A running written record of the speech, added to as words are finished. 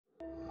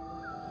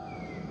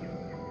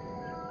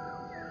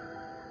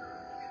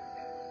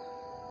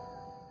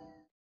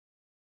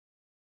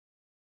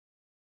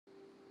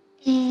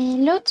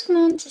Hello tout le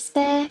monde,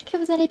 j'espère que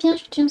vous allez bien.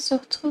 Aujourd'hui on se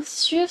retrouve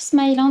sur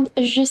Smalland.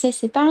 Je sais,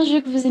 c'est pas un jeu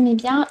que vous aimez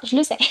bien, je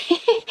le sais.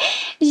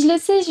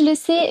 Je le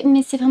sais,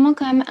 mais c'est vraiment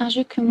quand même un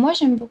jeu que moi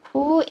j'aime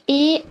beaucoup.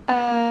 Et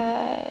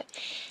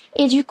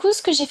du coup,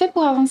 ce que j'ai fait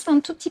pour avancer un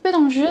tout petit peu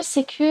dans le jeu,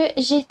 c'est que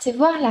j'ai été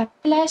voir la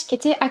plage qui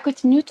était à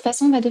côté de nous. De toute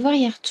façon, on va devoir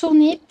y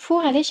retourner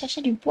pour aller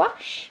chercher du bois.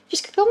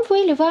 Puisque comme vous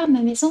pouvez le voir, ma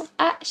maison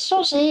a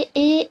changé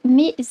et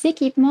mes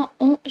équipements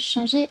ont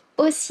changé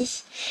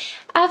aussi.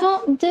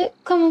 Avant de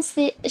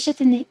commencer, je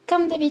tenais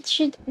comme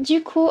d'habitude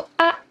du coup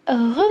à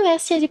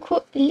remercier du coup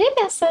les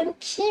personnes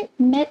qui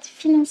m'aident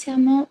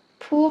financièrement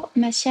pour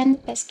ma chaîne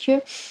parce que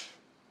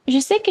je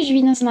sais que je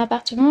vis dans un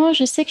appartement,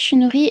 je sais que je suis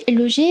nourrie et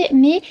logée,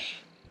 mais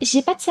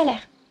j'ai pas de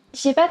salaire.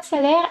 J'ai pas de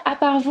salaire à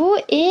part vous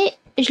et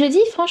je le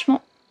dis franchement,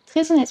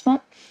 très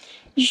honnêtement,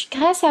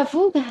 grâce à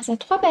vous, grâce à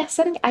 3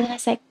 personnes,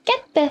 grâce à 4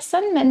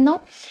 personnes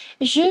maintenant,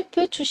 je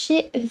peux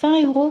toucher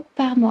 20 €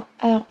 par mois.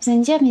 Alors vous allez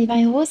me dire, mais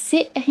 20 €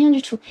 c'est rien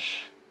du tout.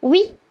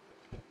 Oui,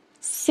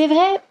 c'est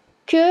vrai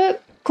que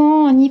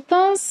quand on y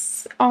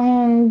pense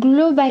en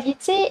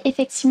globalité,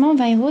 effectivement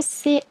 20 €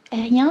 c'est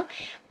rien.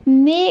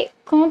 Mais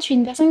quand tu es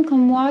une personne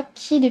comme moi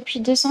qui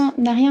depuis 2 ans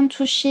n'a rien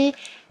touché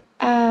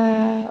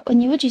au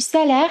niveau du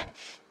salaire,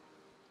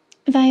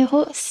 20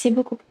 € c'est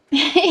beaucoup.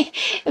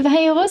 20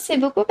 € c'est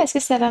beaucoup parce que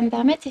ça va me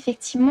permettre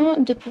effectivement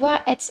de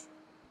pouvoir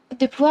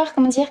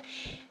comment dire,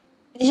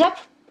 déjà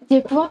de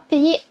pouvoir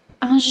payer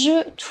un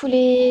jeu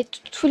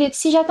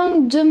si j'attends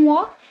 2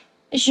 mois,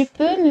 je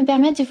peux me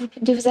permettre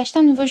de vous acheter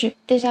un nouveau jeu.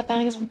 Déjà par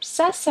exemple,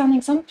 ça c'est un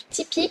exemple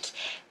typique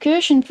que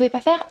je ne pouvais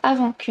pas faire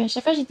avant, que à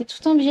chaque fois j'étais tout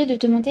le temps obligée de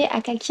demander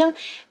à quelqu'un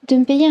de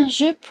me payer un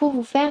jeu pour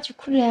vous faire du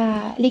coup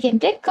les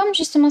gameplays, comme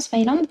justement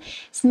Smalland,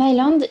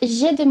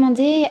 j'ai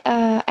demandé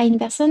à une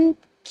personne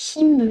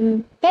qui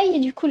me paye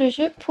du coup le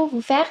jeu pour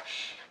vous faire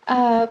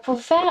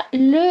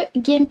le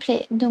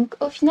gameplay. Donc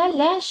au final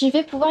là je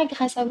vais pouvoir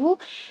grâce à vous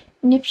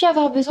ne plus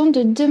avoir besoin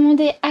de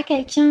demander à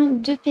quelqu'un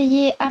de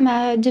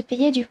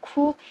payer du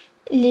coup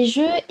les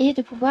jeux et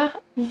de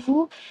pouvoir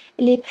vous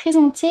les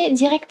présenter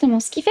directement.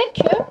 Ce qui fait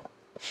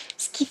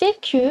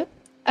que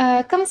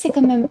comme c'est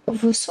quand même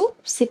vos sous,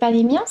 c'est pas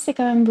les miens, c'est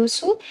quand même vos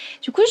sous.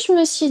 Du coup, je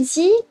me suis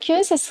dit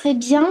que ça serait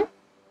bien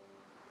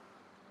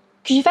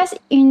que je fasse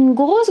une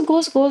grosse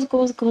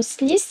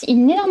liste,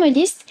 une énorme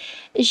liste.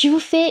 Je vous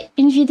fais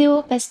une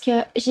vidéo parce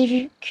que j'ai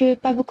vu que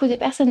pas beaucoup de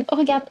personnes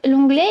regardent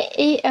l'onglet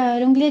et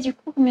l'onglet du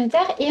coup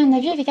communautaire, et on a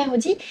vu avec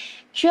Arodi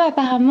que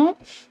apparemment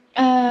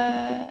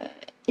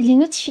les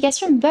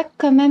notifications bug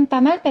quand même pas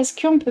mal parce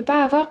qu'on peut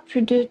pas avoir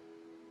plus de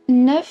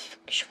 9,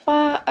 je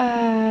crois,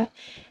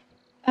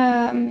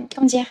 comment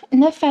dire,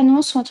 9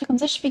 annonces ou un truc comme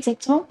ça, je sais plus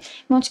exactement,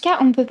 mais en tout cas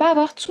on ne peut pas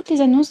avoir toutes les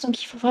annonces, donc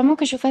il faut vraiment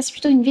que je fasse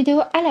plutôt une vidéo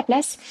à la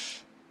place.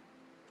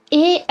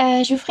 Et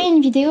je ferai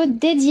une vidéo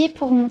dédiée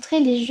pour vous montrer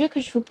les jeux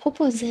que je vous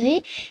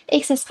proposerai et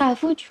que ce sera à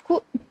vous du coup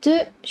de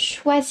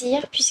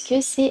choisir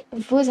puisque c'est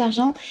vos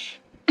argents.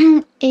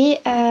 Et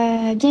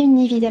bien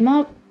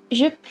évidemment,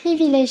 je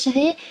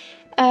privilégierai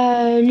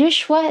le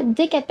choix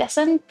des 4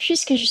 personnes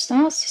puisque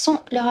justement ce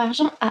sont leur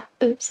argent à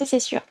eux, ça c'est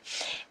sûr.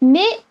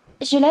 Mais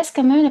je laisse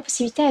quand même la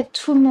possibilité à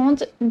tout le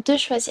monde de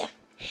choisir.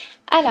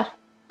 Alors,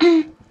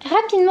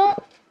 rapidement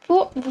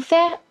pour vous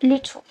faire le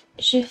tour,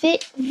 je vais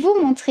vous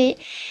montrer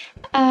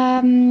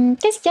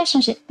qu'est-ce qui a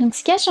changé. Donc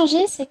ce qui a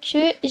changé, c'est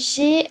que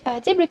j'ai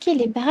débloqué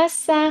les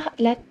brassards,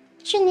 la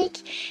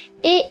tunique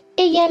et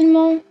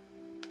également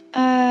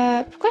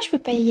pourquoi je peux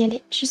pas y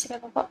aller, je sais pas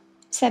pourquoi,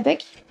 ça bug,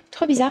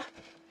 trop bizarre.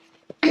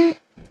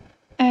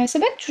 Ça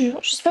bug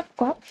toujours, je sais pas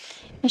pourquoi.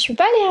 Je peux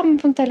pas aller à mon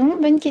pantalon,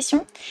 bonne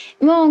question.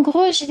 Moi en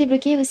gros j'ai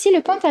débloqué aussi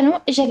le pantalon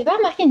et j'avais pas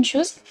remarqué une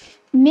chose,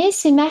 mais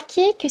c'est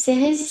marqué que c'est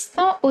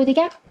résistant aux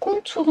dégâts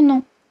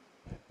contournants.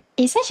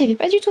 Et ça, j'avais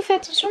pas du tout fait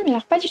attention, mais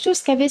alors pas du tout.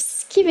 Ce qui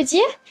veut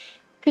dire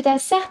que tu as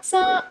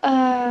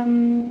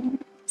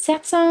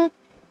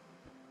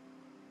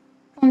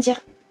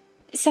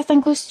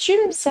certains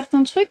costumes,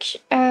 certains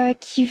trucs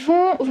qui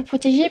vont vous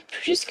protéger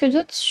plus que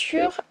d'autres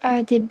sur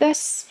des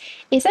boss.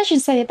 Et ça, je ne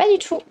savais pas du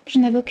tout. Je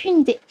n'avais aucune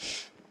idée.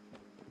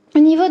 Au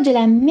niveau de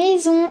la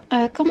maison,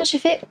 comment j'ai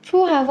fait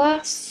pour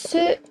avoir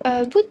ce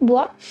bout de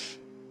bois?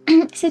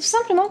 C'est tout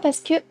simplement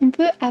parce qu'on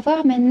peut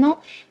avoir maintenant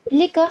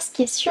l'écorce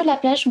qui est sur la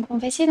plage. Donc on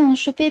va essayer d'en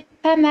choper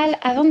pas mal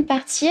avant de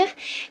partir.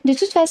 De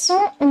toute façon,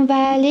 on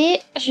va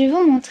aller, je vais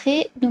vous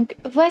montrer. Donc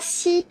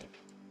voici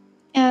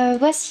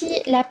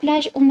la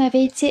plage où on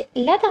avait été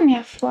la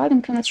dernière fois.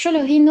 Donc on a toujours le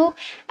rhino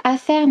à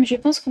faire, mais je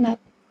pense qu'on n'a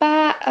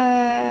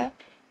pas,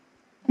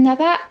 on n'a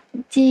pas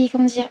des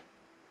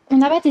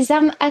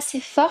armes assez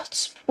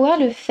fortes pour pouvoir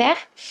le faire.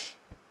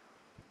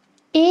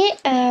 Et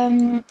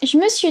je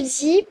me suis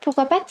dit,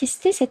 pourquoi pas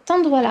tester cet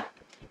endroit-là?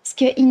 Parce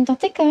qu'il me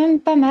tentait quand même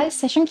pas mal,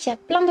 sachant qu'il y a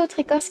plein d'autres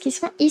écorces qui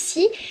sont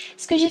ici.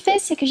 Ce que j'ai fait,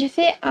 c'est que j'ai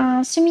fait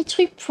un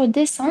semi-truc pour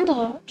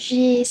descendre.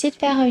 J'ai essayé de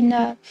faire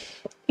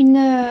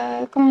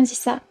comment on dit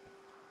ça?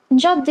 Une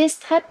genre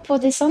d'estrade pour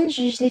descendre.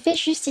 Je l'ai fait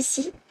juste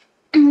ici.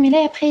 Mais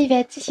là, après,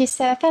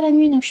 ça va faire la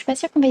nuit, donc je suis pas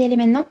sûre qu'on va y aller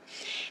maintenant.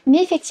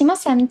 Mais effectivement,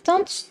 ça me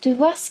tente de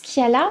voir ce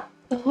qu'il y a là.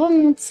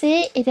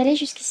 remonter et d'aller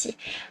jusqu'ici.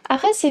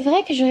 Après, c'est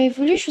vrai que j'aurais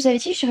voulu, je vous avais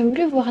dit que j'aurais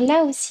voulu voir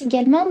là aussi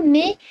également,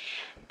 mais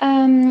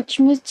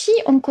je me dis,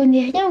 on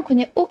connaît rien, on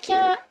connaît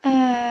aucun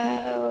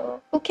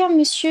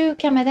monsieur,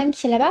 aucun madame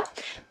qui est là-bas.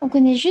 On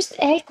connaît juste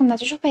elle, qu'on n'a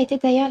toujours pas été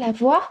d'ailleurs la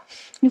voir.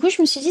 Du coup,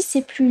 je me suis dit,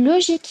 c'est plus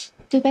logique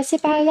de passer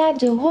par là,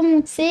 de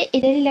remonter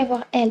et d'aller la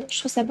voir elle. Je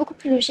trouve ça beaucoup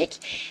plus logique.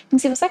 Donc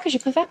c'est pour ça que je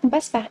préfère qu'on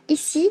passe par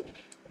ici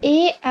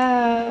et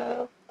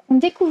qu'on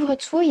découvre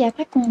tout et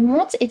après qu'on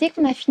monte et dès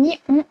qu'on a fini,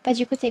 on va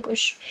du côté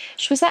gauche.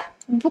 Je trouve ça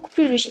beaucoup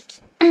plus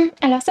logique.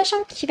 Alors, sachant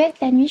qu'il va être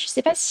la nuit, je ne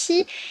sais pas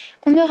si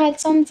on aura le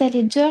temps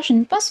d'aller dehors, je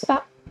ne pense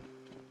pas.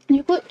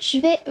 Du coup, je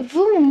vais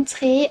vous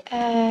montrer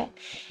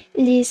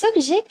les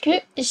objets que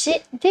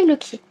j'ai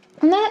débloqués.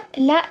 On a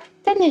la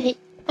tannerie,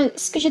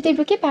 ce que j'ai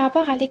débloqué par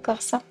rapport à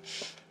l'écorce. Hein.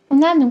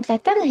 On a donc la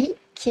tannerie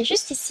qui est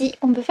juste ici.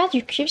 On peut faire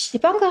du cuivre, je ne l'ai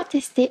pas encore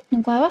testé.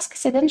 Donc, on va voir ce que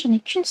ça donne. J'en ai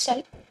qu'une seule.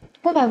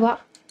 Donc, on va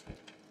voir.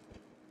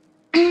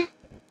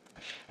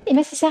 Et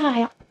bien, ça sert à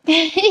rien.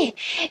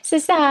 Ça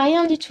sert à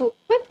rien du tout.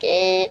 Ok.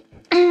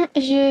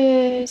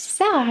 Ça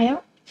sert à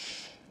rien.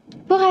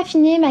 Pour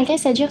raffiner, malgré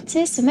sa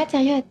dureté, ce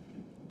matériau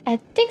à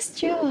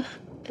texture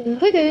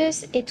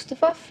rugueuse et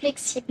toutefois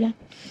flexible.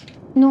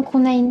 Donc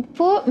on a une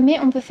peau, mais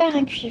on peut faire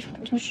un cuivre.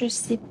 Donc je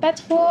sais pas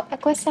trop à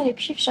quoi sert le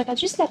cuivre. Je regarde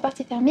juste la porte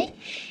est fermée.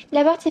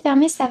 La porte est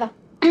fermée, ça va.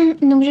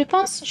 Donc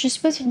je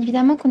suppose bien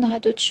évidemment qu'on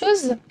aura d'autres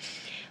choses.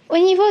 Au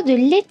niveau de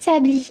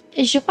l'établi,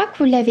 je crois que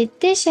vous l'avez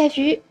déjà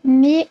vu,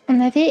 mais on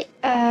avait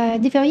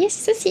déverrouillé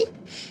ceci.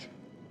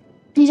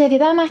 Et j'avais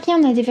pas remarqué,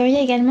 on a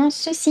déverrouillé également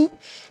ceci,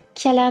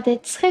 qui a l'air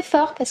d'être très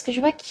fort parce que je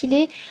vois qu'il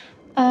est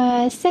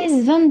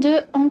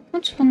 16-22 en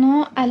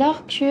contournant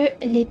alors que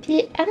les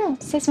pieds... Ah non,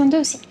 16-22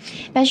 aussi.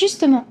 Bah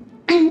justement,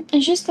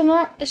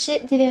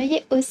 j'ai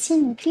déverrouillé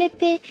aussi donc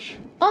l'épée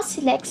en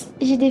silex.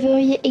 J'ai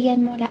déverrouillé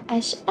également la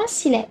hache en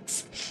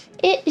silex.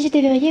 Et j'ai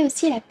déverrouillé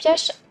aussi la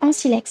pioche en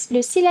silex.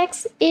 Le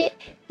silex et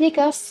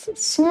l'écorce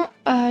sont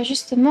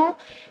justement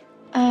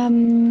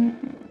sont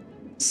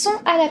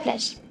à la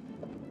plage.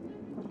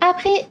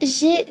 Après,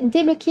 j'ai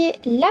débloqué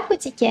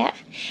l'apothicaire,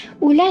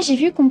 où là, j'ai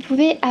vu qu'on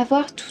pouvait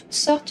avoir toutes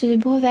sortes de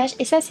breuvages,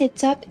 et ça, c'est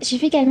top. J'ai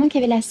vu également qu'il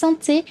y avait la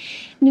santé.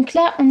 Donc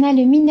là, on a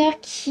le mineur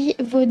qui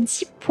vaut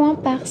 10 points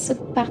par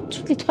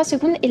toutes les 3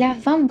 secondes, et là,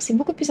 20, donc c'est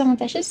beaucoup plus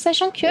avantageux,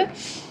 sachant que,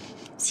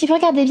 si vous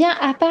regardez bien,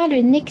 à part le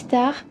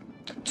nectar,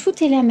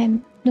 tout est la même.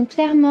 Donc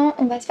clairement,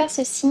 on va se faire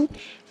ceci.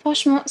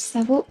 Franchement,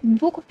 ça vaut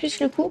beaucoup plus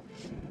le coup.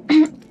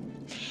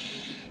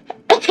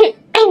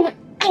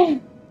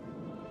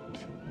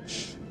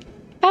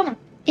 Pardon.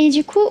 Et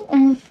du coup,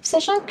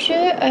 sachant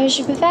que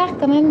je peux faire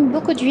quand même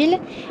beaucoup d'huile,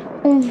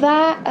 on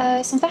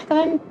va s'en faire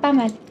quand même pas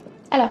mal.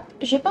 Alors,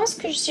 je pense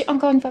que je suis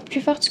encore une fois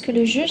plus forte que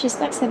le jeu.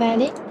 J'espère que ça va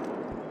aller.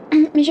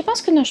 Mais je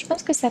pense que non, je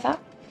pense que ça va.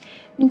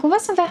 Donc on va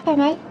s'en faire pas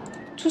mal.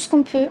 Tout ce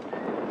qu'on peut.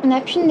 On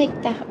n'a plus de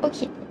nectar.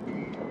 Ok.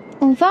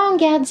 On va en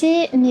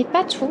garder, mais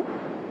pas tout.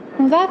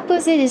 On va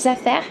poser des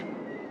affaires.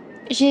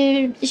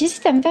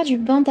 J'hésite à me faire du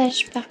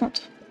bandage par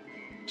contre.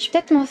 Je vais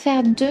peut-être m'en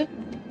faire 2.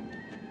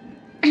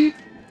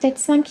 Peut-être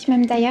 5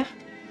 même d'ailleurs.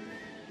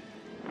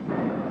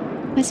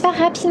 On va se faire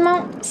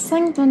rapidement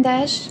 5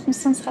 bandages. Comme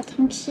ça on sera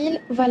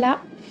tranquille.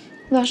 Voilà.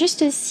 Voire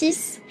juste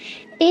 6.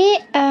 Et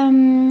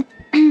on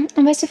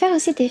va se faire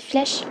aussi des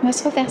flèches. On va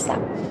se refaire ça.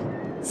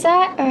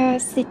 Ça,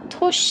 c'est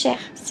trop cher.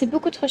 C'est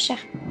beaucoup trop cher.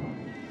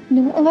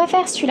 Donc on va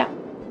faire celui-là.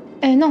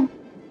 Non.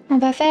 On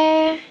va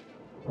faire...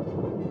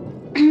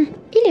 Il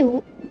est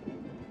où?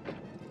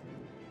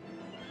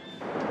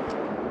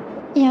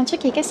 Il y a un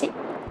truc qui est cassé.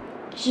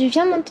 Je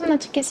viens d'entendre un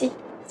truc cassé.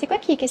 C'est quoi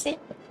qui est cassé?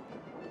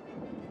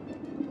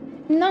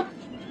 Non.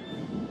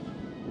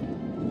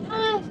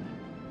 Ah,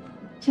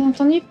 j'ai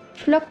entendu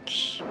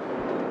ploc.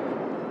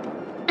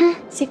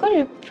 C'est quoi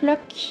le ploc?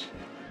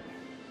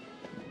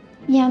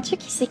 Il y a un truc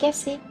qui s'est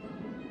cassé.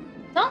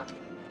 Non?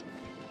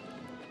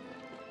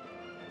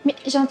 Mais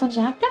j'ai entendu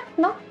un ploc,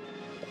 non?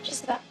 Je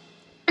sais pas.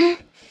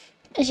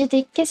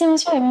 J'étais quasiment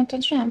sûre d'avoir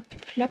entendu un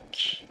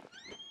ploc.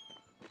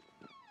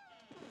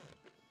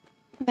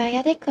 On va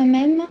regarder quand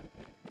même.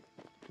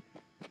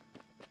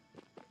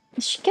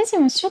 Je suis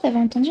quasiment sûre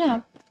d'avoir entendu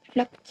un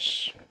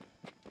ploc.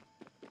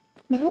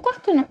 Bah, faut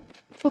croire que non.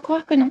 Faut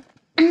croire que non.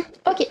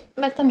 Ok,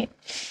 bah tant mieux.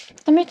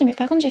 Tant mieux, tant mieux.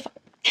 Par contre, j'ai faim.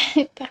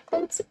 Par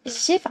contre,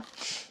 j'ai faim.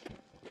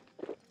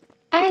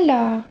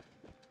 Alors,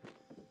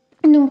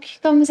 donc,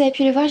 comme vous avez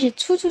pu le voir, j'ai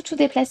tout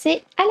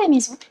déplacé à la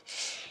maison.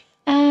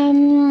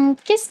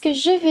 Qu'est-ce que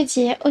je veux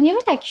dire? Au niveau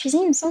de la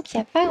cuisine, il me semble qu'il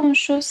n'y a pas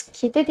grand-chose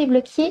qui était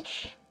débloqué.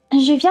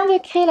 Je viens de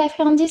créer la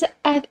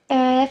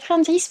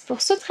friandise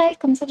pour sauterelle.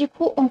 Comme ça, du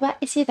coup, on va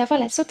essayer d'avoir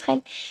la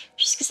sauterelle.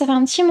 Puisque ça fait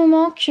un petit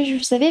moment que je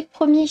vous avais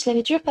promis, je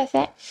l'avais toujours pas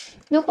fait.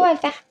 Donc, on va le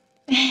faire.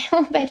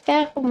 On va le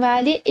faire. On va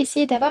aller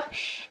essayer d'avoir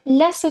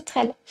la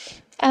sauterelle.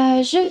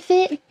 Je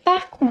vais,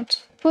 par contre,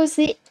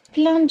 poser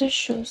plein de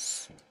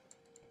choses.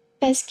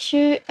 Parce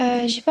que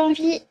j'ai pas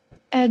envie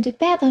de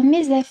perdre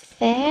mes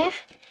affaires.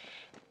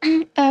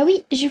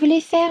 Oui, je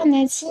voulais faire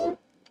Nadine.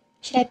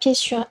 J'ai la pièce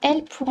sur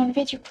elle pour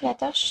enlever du coup la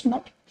torche.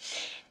 Non.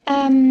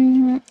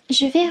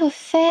 Je vais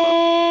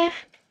refaire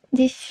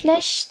des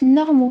flèches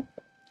normaux.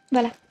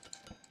 Voilà.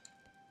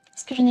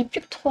 Parce que j'en ai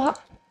plus que 3.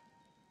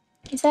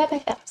 Et ça va pas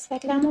le faire. Ça va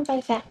clairement pas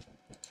le faire.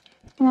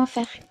 On va en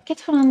faire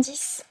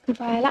 90.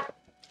 Voilà.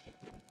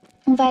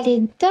 On va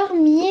aller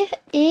dormir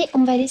et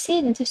on va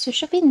essayer de se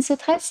choper une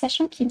sauterelle,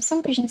 sachant qu'il me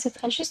semble que j'ai une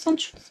sauterelle juste en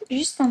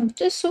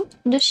dessous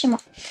de chez moi.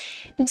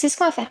 Donc c'est ce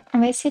qu'on va faire. On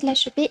va essayer de la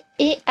choper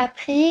et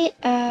après,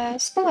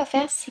 ce qu'on va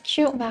faire, c'est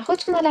qu'on va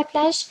retourner à la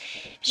plage.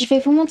 Je vais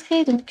vous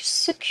montrer donc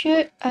ce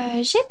que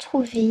j'ai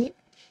trouvé.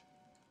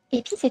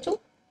 Et puis c'est tout.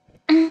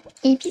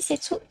 Et puis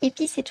c'est tout. Et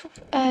puis c'est tout.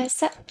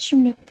 Ça, tu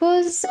me le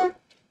poses.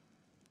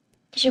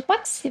 Je crois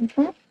que c'est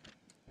bon.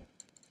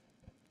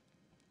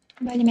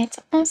 On va les mettre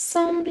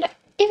ensemble.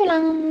 Et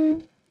voilà.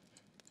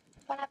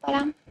 Voilà,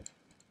 voilà.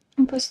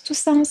 On pose tout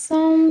ça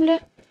ensemble.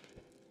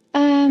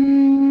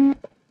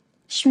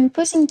 Je me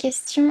pose une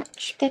question.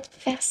 Je vais peut-être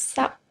faire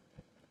ça.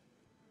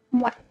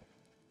 Moi.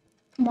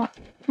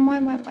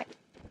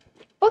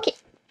 Ok.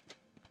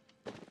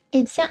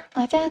 Et bien,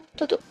 on va faire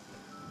Toto.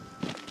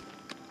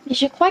 Mais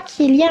je crois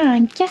qu'il y a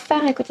un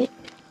cafard à côté.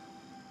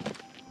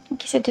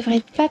 Ok, ça devrait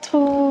être pas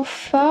trop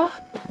fort.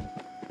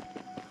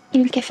 Et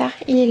le cafard,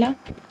 il est là.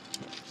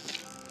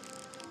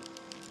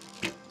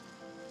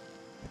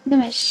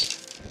 Dommage.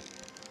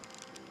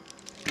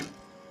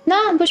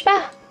 Non, bouge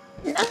pas.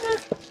 Non.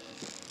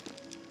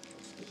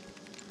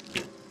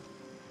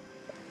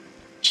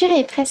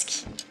 J'irai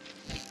presque.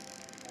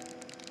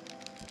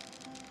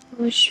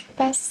 Bouge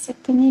pas,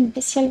 cette année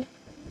bestiale.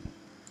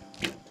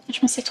 Je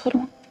m'en sais trop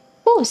loin.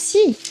 Oh,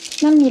 si,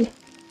 20 000.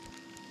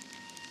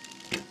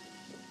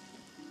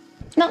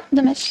 Non,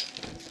 dommage.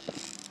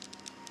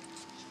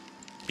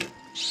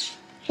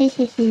 Hé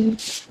hé hé.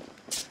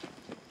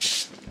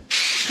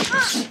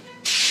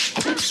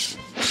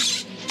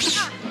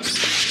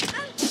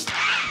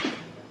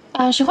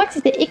 Alors, je crois que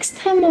c'était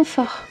extrêmement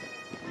fort.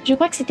 Je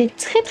crois que c'était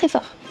très très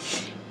fort.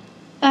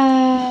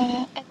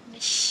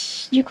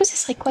 Du coup, ça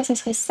serait quoi? Ça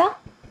serait ça?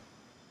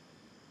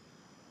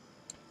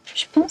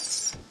 Je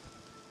pense.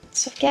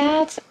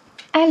 Sauvegarde.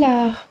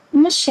 Alors,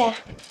 mon cher,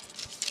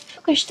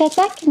 faut que je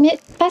t'attaque, mais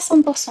pas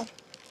 100%.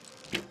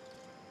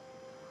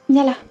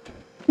 Viens là.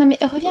 Non mais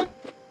reviens.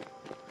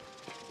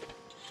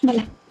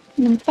 Voilà.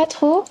 Donc pas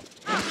trop.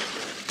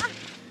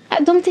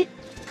 Ah, dompté.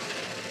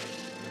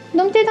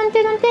 Dompté.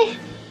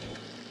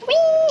 Oui.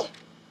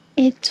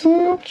 Et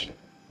donc,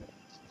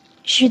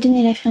 je vais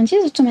donner la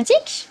friandise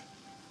automatique.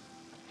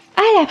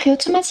 Ah, elle a pris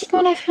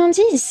automatiquement la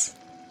friandise.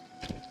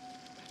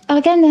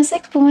 Organe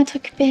d'insecte pourront être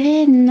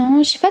récupérés.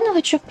 Non, j'ai pas de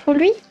nourriture pour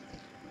lui.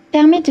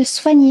 Permet de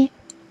soigner.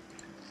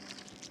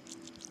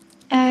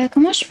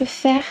 Comment je peux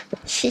faire?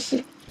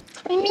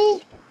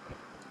 Mimi.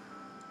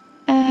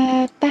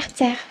 Par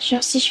terre.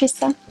 Genre si je fais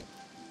ça.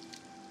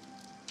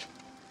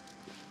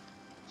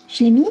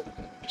 Je l'ai mis?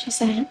 Je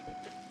sais rien.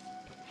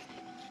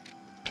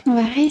 On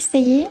va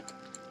réessayer.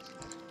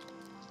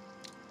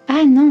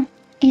 Ah non.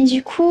 Et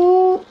du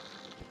coup...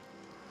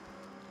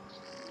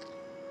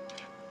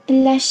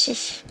 Lâcher.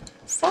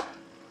 Ça?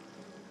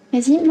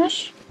 Vas-y,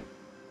 moche.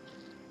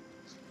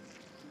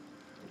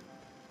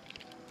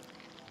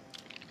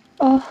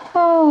 Oh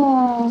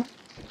oh!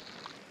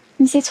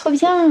 Mais c'est trop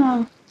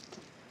bien!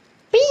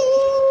 Oui!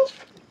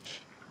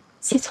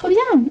 C'est trop bien!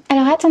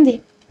 Alors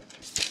attendez.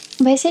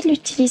 On va essayer de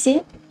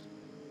l'utiliser.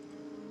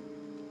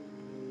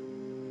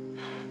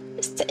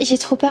 J'ai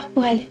trop peur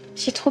pour elle.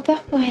 J'ai trop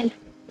peur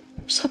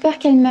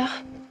qu'elle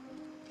meure.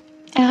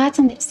 Alors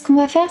attendez. Ce qu'on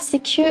va faire, c'est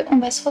que on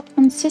va se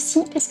reprendre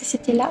ceci parce que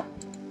c'était là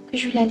que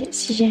je voulais aller,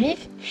 si j'y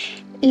arrive.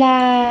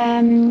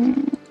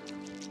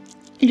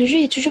 Le jeu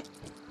est toujours...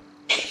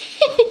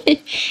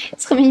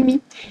 trop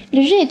mimi.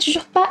 Le jeu est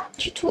toujours pas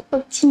du tout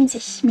optimisé.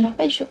 Mais alors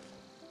pas du tout.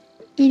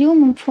 Il est où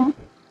mon point?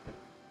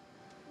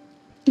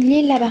 Il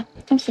est là-bas.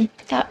 Ok.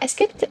 Alors est-ce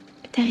que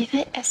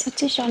t'arriverais à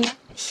sauter genre là?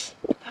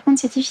 Par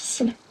contre c'est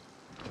difficile.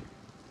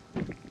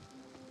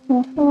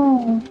 Oh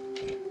oh.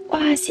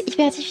 Oh, c'est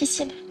hyper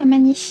difficile à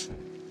manier.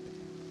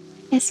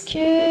 Est-ce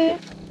que...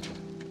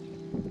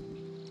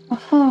 Oh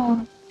oh.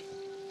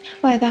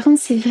 Ouais, par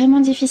contre, c'est vraiment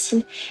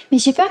difficile. Mais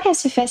j'ai peur qu'elle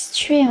se fasse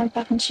tuer, hein,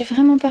 par contre. J'ai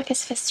vraiment peur qu'elle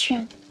se fasse tuer.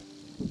 Hein.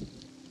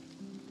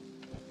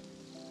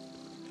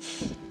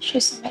 Je le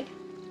sens mal.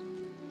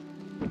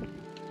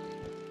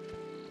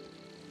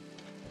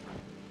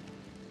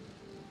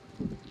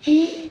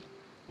 Et...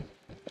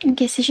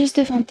 Ok, c'est juste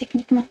devant,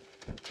 techniquement.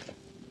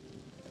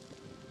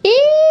 Et...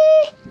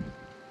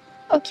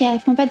 Ok, elles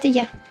font pas de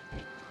dégâts.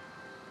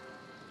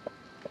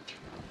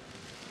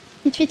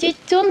 Vite,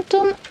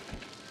 tourne.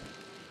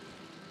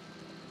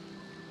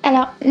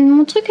 Alors,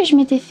 mon truc que je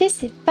m'étais fait,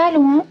 c'est pas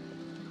loin.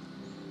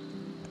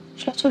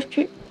 Je le retrouve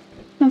plus.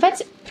 En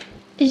fait,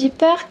 j'ai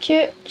peur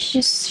que...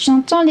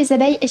 J'entends les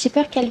abeilles et j'ai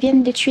peur qu'elles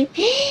viennent les tuer.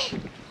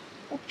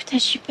 Oh putain,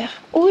 j'ai eu peur.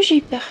 Oh, j'ai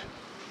eu peur.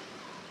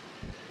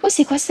 Oh,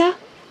 c'est quoi ça?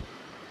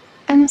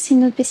 Ah non, c'est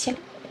une autre bestiole.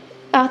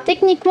 Alors,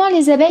 techniquement,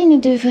 les abeilles ne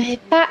devraient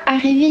pas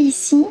arriver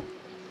ici.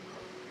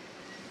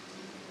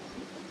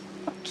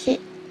 Ok.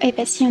 Eh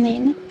ben, s'il y en a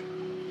une.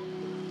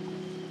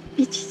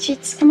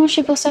 Vite. Comment je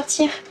fais pour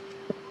sortir?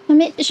 Non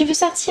mais, je veux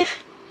sortir.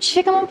 Je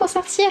fais comment pour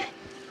sortir?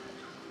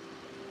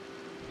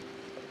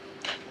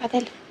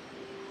 Regarde-elle.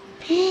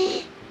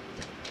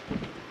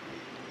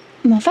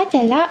 Mais en fait,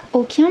 elle a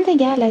aucun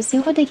dégât, elle a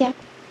 0 dégâts.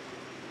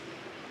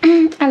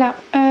 Alors,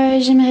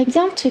 j'aimerais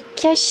bien te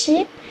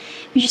cacher,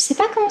 mais je sais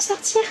pas comment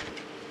sortir.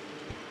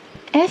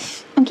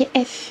 F, ok,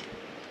 F.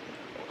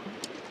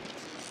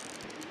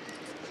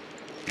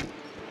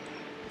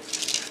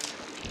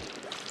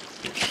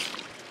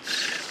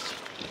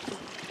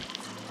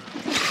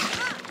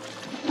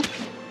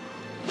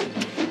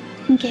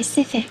 Ok,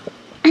 c'est fait.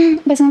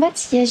 Parce qu'en fait,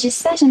 si j'ai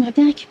ça, j'aimerais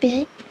bien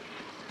récupérer.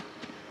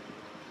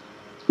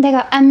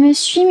 D'accord, elle me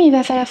suit, mais il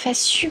va falloir faire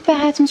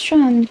super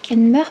attention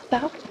qu'elle ne meure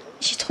pas.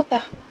 J'ai trop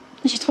peur.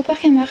 J'ai trop peur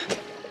qu'elle meure.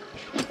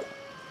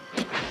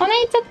 On a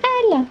une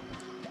totale.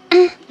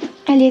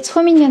 Elle est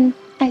trop mignonne.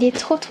 Elle est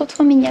trop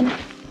mignonne.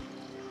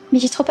 Mais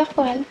j'ai trop peur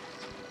pour elle.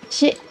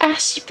 J'ai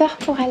archi peur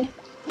pour elle.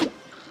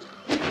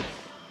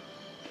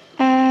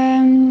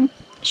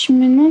 Je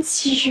me demande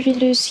si je vais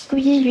le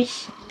zigouiller lui.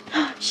 Oh,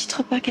 j'ai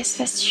trop peur qu'elle se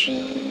fasse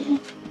tuer.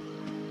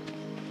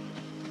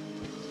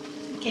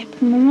 Ok,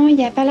 pour le moment, il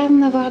n'y a pas l'air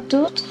d'en avoir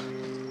d'autres.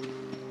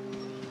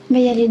 On va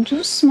y aller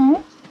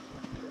doucement.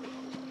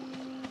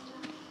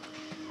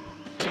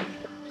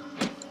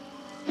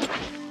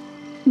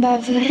 Bah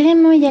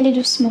vraiment y aller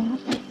doucement.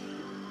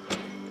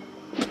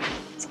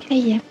 Parce que là,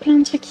 il y a plein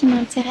de trucs qui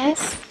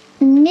m'intéressent.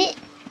 Mais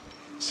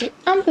j'ai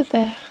un peu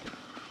peur.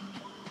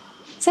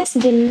 Ça, c'est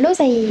de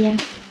l'oseille.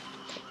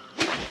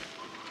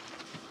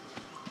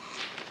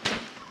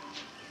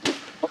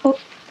 Oh oh.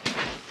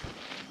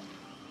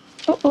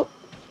 Oh oh.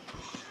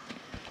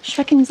 Je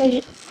crois qu'il nous a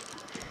vu.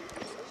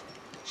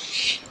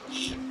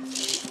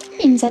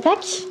 Il nous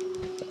attaque?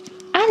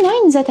 Ah non,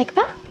 il nous attaque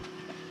pas?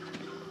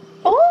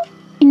 Oh,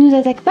 il nous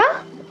attaque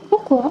pas?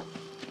 Pourquoi?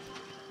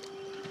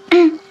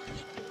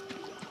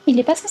 Il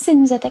est pas censé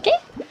nous attaquer?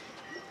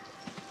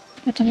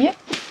 Attends mieux.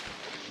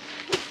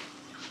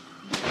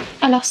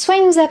 Alors, soit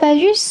il nous a pas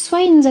vu,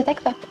 soit il nous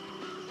attaque pas.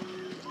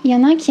 Il y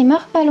en a un qui est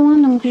mort pas loin,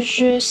 donc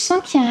je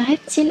sens qu'il y a un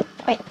reptile.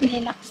 Ouais, il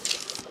est là.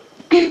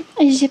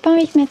 Et j'ai pas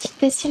envie que ma petite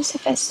bestiole se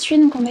fasse tuer,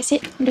 donc on va essayer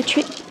de le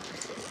tuer.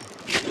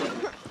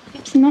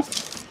 Rapidement.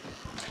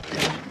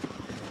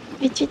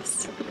 Vite,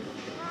 vite.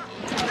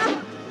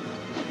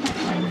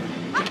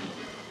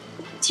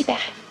 Super.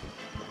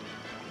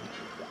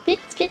 Vite,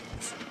 vite.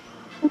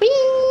 Oui.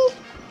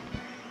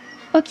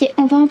 Ok,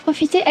 on va en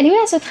profiter. Elle est où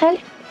la sauterelle?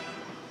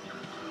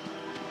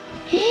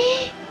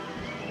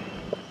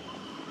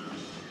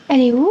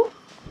 Elle est où?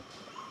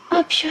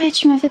 Oh purée,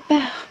 tu m'as fait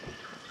peur.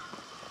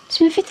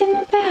 Tu m'as fait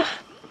tellement peur.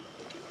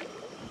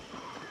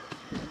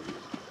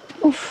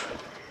 Ouf.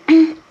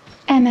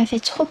 Elle m'a fait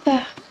trop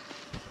peur.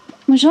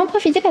 Bon, je vais en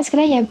profiter parce que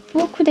là, il y a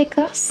beaucoup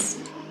d'écorce.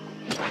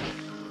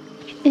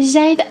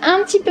 J'arrive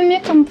un petit peu mieux,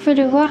 comme vous pouvez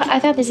le voir, à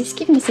faire des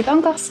esquives, mais c'est pas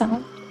encore ça.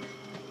 Hein.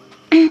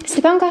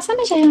 C'est pas encore ça,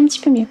 mais j'arrive un petit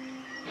peu mieux.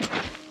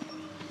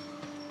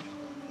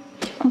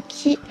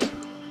 Ok.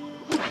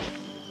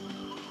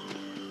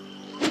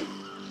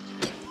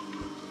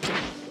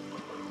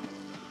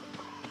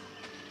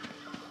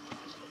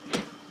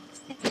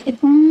 C'est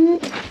bon.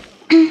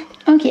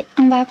 Ok,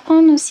 on va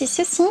prendre aussi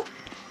ceci.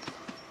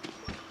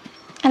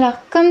 Alors,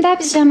 comme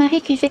d'hab, j'ai remarqué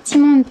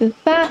qu'effectivement, on ne peut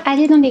pas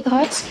aller dans les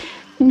grottes.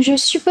 Donc, je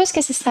suppose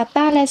que ce sera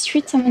par la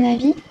suite, à mon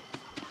avis.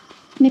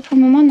 Mais pour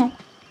le moment, non.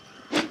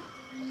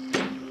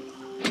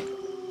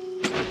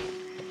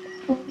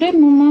 Pour le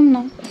moment,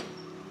 non.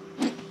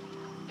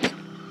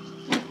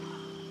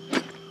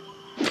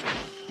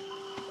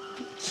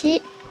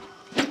 Ok.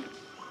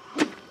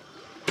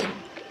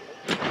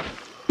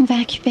 On va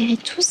récupérer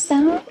tout ça.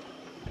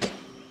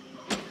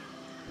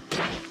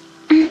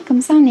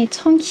 Comme ça, on est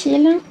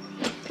tranquille.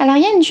 Alors,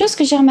 il y a une chose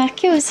que j'ai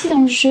remarqué aussi dans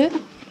le jeu.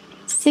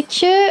 C'est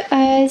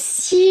que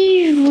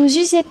si vous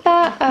n'usez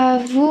pas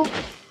vos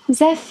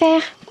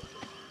affaires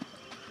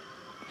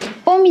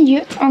au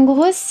milieu, en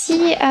gros, si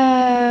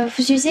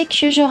vous usez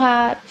que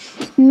genre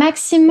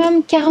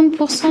maximum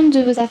 40%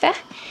 de vos affaires,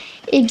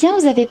 eh bien,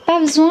 vous n'avez pas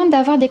besoin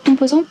d'avoir des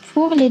composants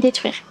pour les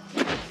détruire.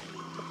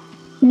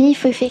 Mais il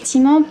faut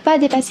effectivement pas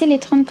dépasser les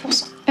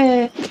 30%.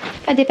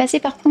 Pas dépasser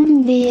par contre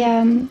les...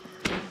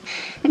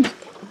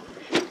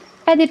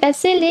 pas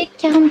dépasser les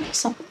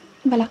 40%.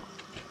 Voilà.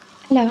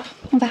 Alors,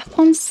 on va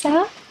reprendre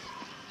ça.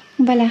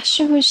 On va la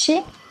chevaucher.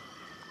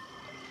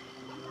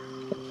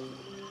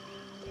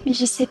 Mais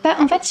je sais pas.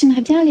 En fait,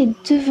 j'aimerais bien aller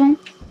devant.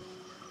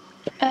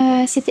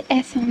 C'était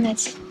F, on a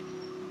dit.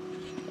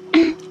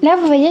 Là,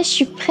 vous voyez, je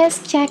suis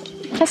presque à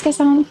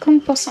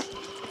 50%.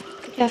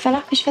 Il va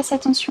falloir que je fasse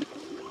attention.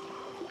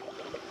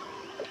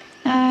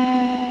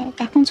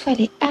 Par contre,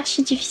 elle est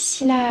archi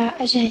difficile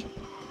à gérer.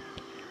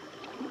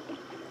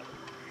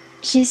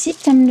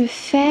 J'hésite à me le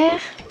faire.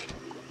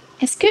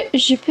 Est-ce que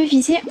je peux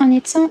viser en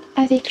étant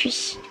avec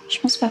lui? Je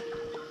pense pas.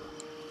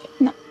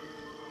 Non.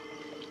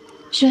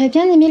 J'aurais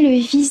bien aimé le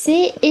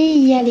viser et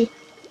y aller.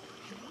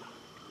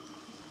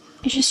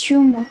 Je suis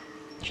où, moi?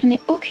 J'en ai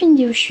aucune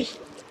idée où je suis.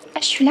 Ah,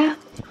 je suis là.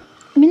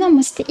 Mais non,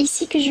 moi, c'était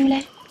ici que je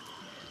voulais.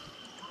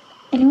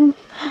 Elle est où?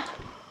 Oh,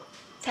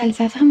 ça, elle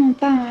va vraiment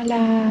pas, hein,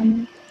 la...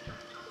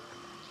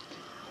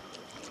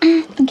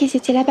 Ok,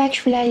 c'était là-bas que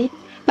je voulais aller.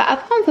 Bah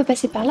après on peut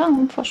passer par là,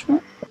 hein, franchement.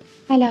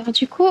 Alors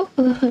du coup,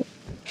 vous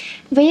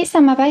voyez,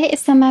 ça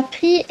m'a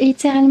pris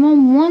littéralement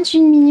moins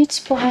d'1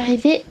 minute pour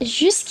arriver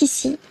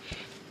jusqu'ici.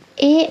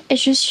 Et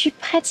je suis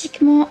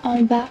pratiquement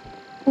en bas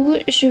où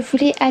je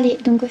voulais aller.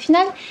 Donc au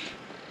final,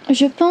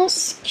 je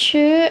pense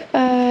que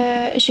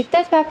je vais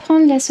peut-être pas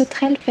prendre la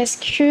sauterelle parce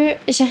que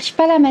j'arrive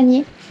pas à la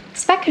manier.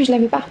 C'est pas que je la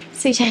veux pas,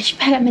 c'est que j'arrive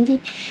pas à la manier.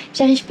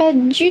 J'arrive pas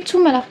du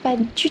tout, mais alors pas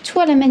du tout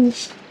à la manier.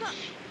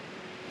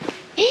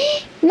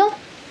 Non.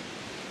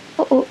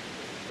 Oh oh.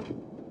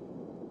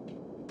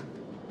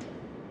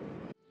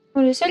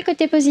 Bon, le seul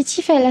côté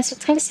positif à la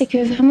sauterelle, c'est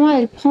que vraiment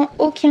elle prend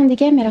aucun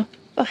dégât, mais alors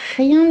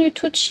rien du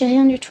tout de chez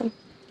rien du tout.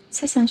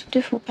 Ça c'est un truc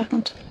de fou par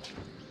contre.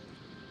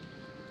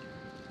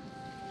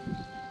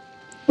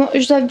 Bon,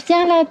 je dois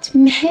bien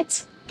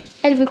l'admettre,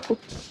 elle veut le coup.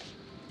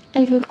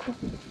 Elle veut le coup.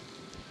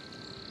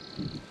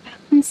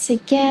 Par contre, c'est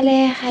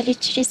galère à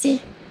l'utiliser.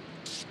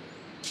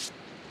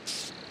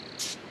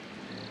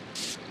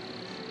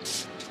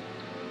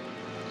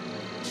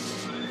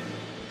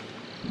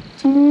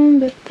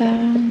 Tombe pas.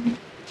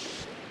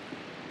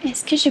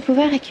 Est-ce que je vais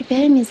pouvoir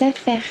récupérer mes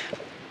affaires?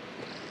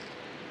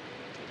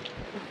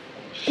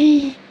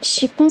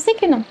 J'ai pensé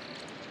que non.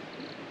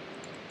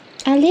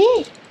 Allez!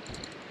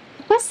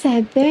 Pourquoi ça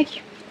bug?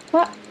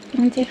 Pourquoi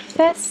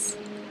l'interface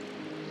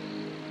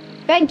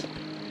bug?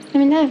 Ça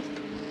m'énerve.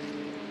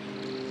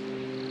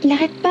 Il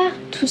arrête pas.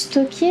 Tout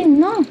stocker?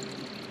 Non!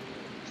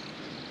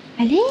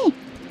 Allez!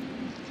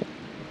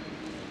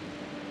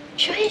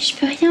 Purée, je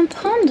peux rien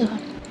prendre.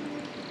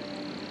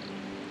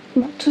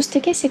 Bon, tout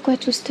stocker, c'est quoi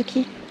tout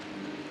stocker?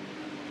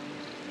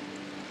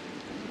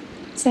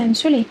 Ça va me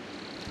saouler.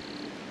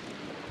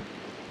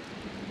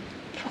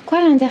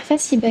 Pourquoi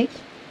l'interface il bug?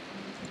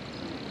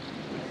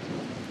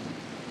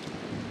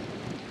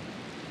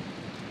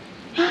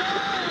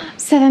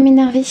 Ça va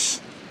m'énerver.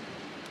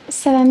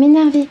 Ça va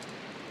m'énerver.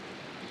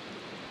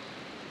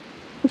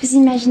 Vous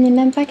imaginez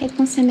même pas à quel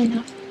point ça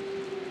m'énerve.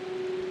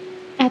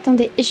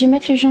 Attendez, je vais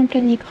mettre le jeu en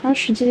plein écran. Je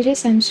suis désolée,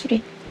 ça va me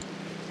saouler.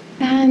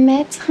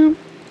 Paramètres.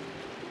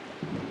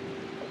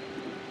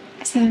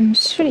 Ça va me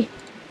saouler.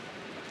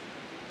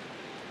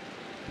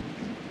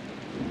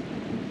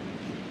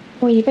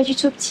 Bon, il est pas du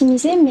tout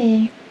optimisé,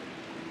 mais...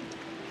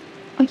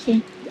 Ok.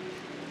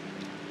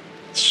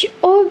 Je suis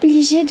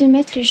obligée de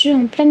mettre le jeu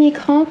en plein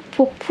écran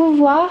pour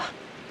pouvoir...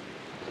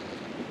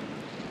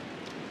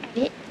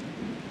 Allez.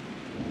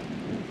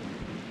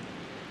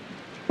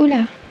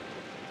 Oula.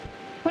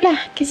 Oula,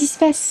 qu'est-ce qui se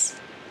passe?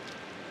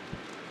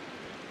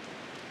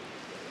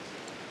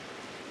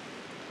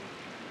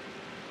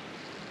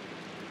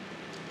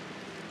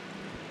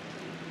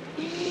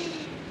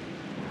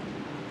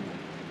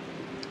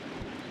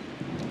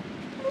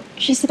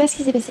 Je sais pas ce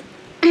qui s'est passé.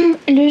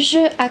 Le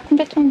jeu a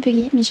complètement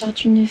bugué, mais genre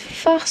d'une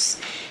force.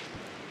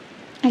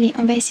 Allez,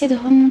 on va essayer de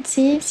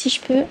remonter si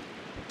je peux.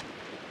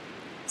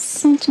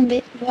 Sans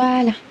tomber.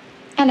 Voilà.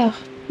 Alors,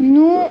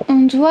 nous, on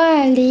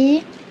doit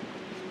aller...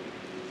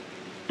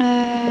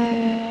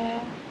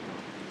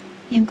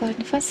 Et encore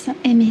une fois, ça...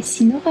 Eh, mais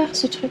c'est une horreur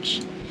ce truc.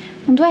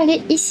 On doit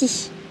aller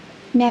ici.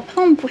 Mais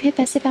après, on pourrait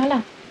passer par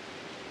là.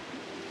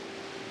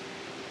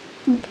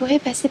 On pourrait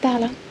passer par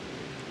là.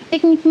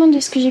 Techniquement, de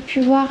ce que j'ai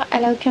pu voir,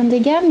 elle a aucun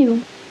dégât, mais bon.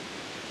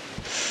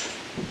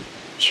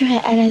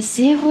 Purée, elle a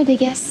 0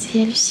 dégâts, c'est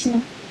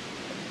hallucinant.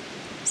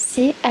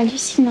 C'est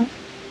hallucinant.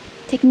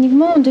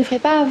 Techniquement, on ne devrait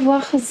pas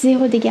avoir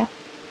 0 dégâts.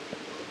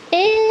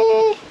 Et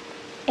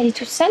elle est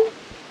toute seule?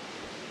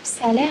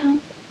 Ça a l'air, hein.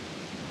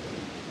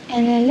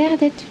 Elle a l'air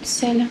d'être toute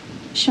seule.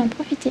 Je vais en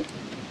profiter.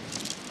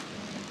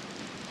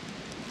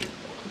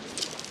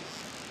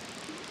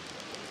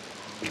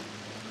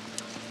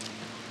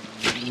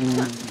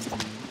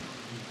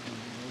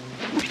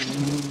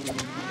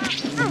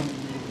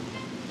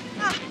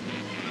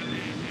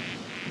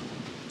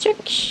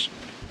 Tchouk.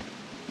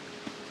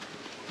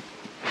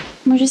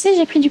 Bon, je sais,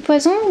 j'ai pris du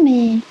poison,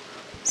 mais...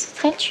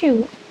 Sauterelle, tu es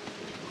où?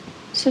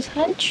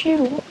 Sauterelle, tu es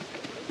où?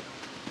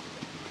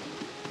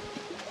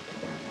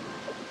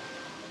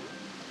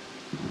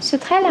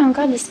 Sauterelle a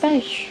encore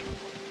disparu.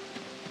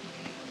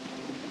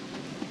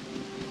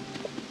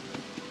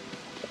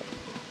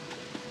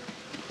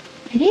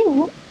 Elle est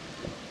où?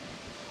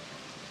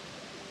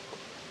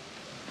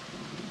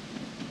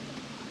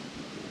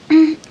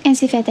 Elle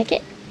s'est fait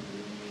attaquer.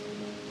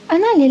 Ah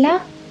non, elle est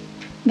là.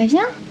 Bah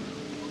viens.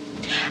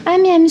 Ah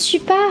mais elle me suit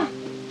pas.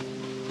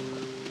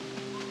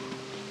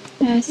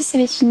 Ça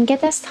va être une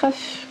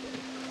catastrophe.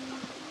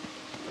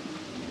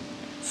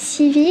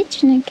 Si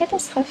vite, une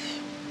catastrophe.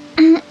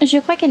 Je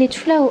crois qu'elle est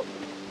tout là-haut.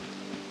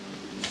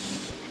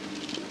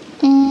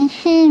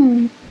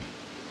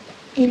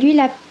 Et lui, il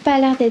a pas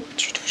l'air d'être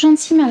du tout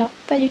gentil, mais alors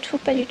pas du tout,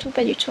 pas du tout,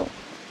 pas du tout.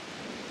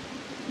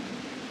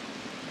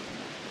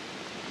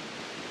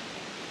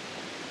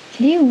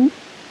 Elle est où?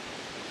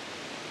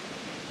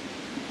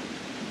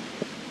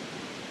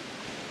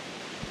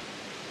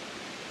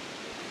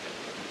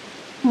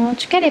 En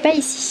tout cas, elle est pas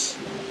ici.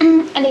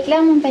 Elle est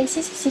clairement pas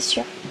ici, ça c'est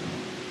sûr.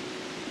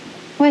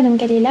 Ouais,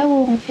 donc elle est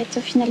là-haut en fait,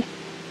 au final.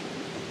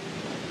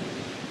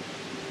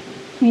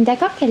 Mais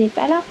d'accord qu'elle est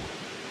pas là.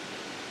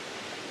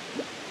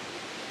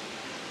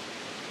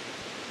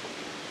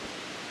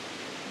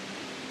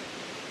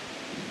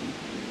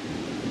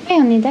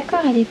 on est d'accord,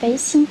 elle est pas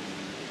ici.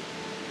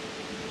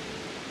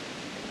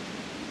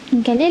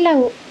 Donc elle est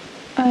là-haut.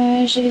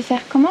 Je vais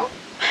faire comment?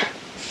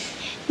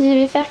 Je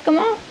vais faire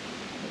comment?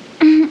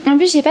 En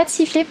plus, j'ai pas de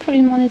sifflet pour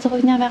lui demander de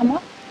revenir vers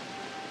moi.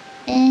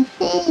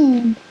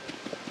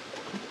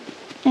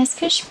 Est-ce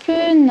que je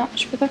peux... Non,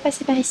 je peux pas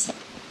passer par ici.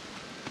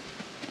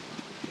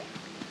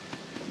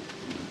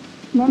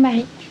 Bon, bah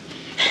rip.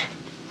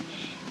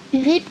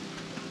 Rip.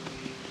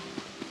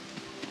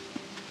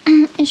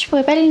 Et je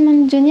pourrais pas lui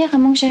demander de venir à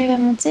moins que j'arrive à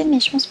monter, mais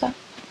je pense pas.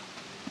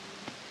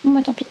 Bon,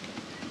 bah tant pis.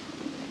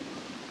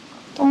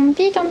 Tant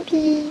pis, tant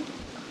pis.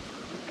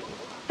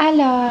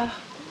 Alors,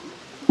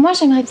 moi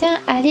j'aimerais bien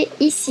aller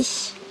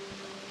ici.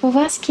 Pour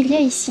voir ce qu'il y a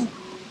ici.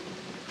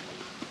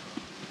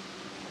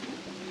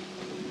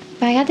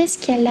 On va regarder ce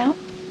qu'il y a là.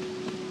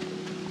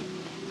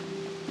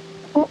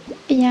 Oh,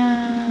 il y a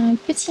un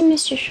petit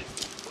monsieur.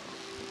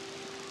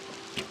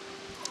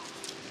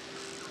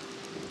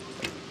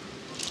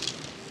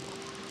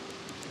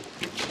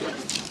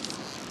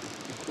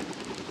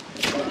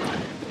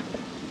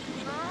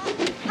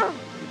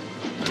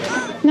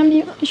 Non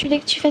mais je voulais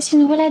que tu fasses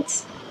une roulade.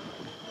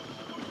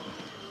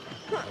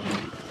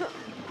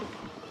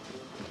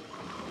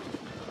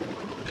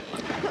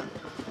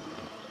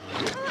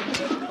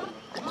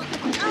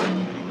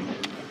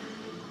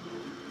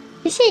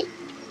 Ici.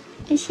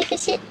 Ici,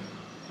 ici.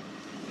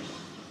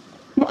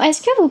 Bon,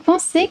 est-ce que vous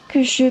pensez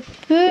que je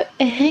peux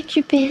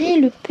récupérer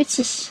le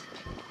petit?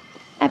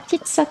 La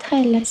petite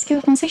sauterelle, est-ce que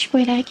vous pensez que je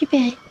pourrais la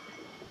récupérer?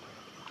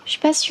 Je suis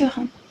pas sûre.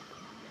 Hein.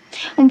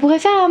 On pourrait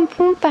faire un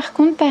pont par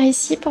contre par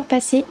ici pour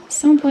passer.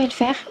 Ça, on pourrait le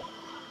faire.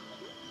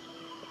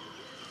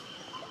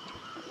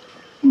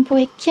 On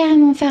pourrait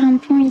carrément faire un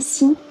pont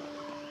ici.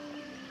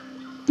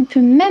 On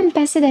peut même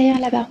passer d'ailleurs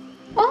là-bas.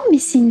 Oh, mais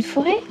c'est une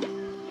forêt.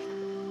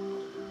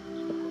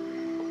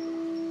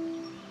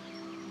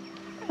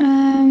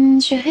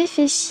 Je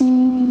réfléchis.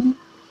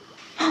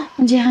 Oh,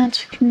 on dirait un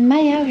truc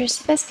maya. Je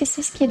sais pas ce que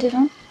c'est ce qui est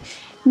devant.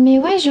 Mais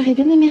ouais, j'aurais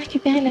bien aimé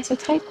récupérer la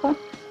sauterelle, quoi.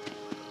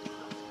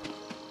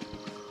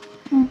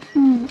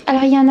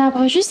 Alors, il y a un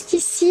arbre juste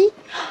ici.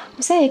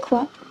 Vous savez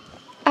quoi?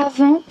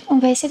 Avant, on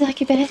va essayer de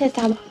récupérer cet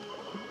arbre.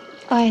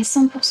 Ouais,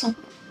 100%.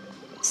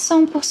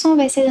 100%, on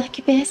va essayer de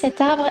récupérer cet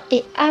arbre.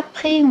 Et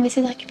après, on va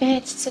essayer de récupérer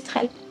la petite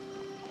sauterelle.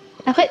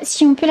 Après,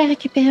 si on peut la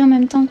récupérer en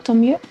même temps, tant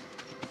mieux.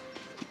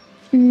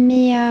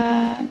 Mais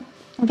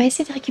on va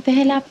essayer de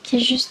récupérer l'arbre qui est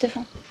juste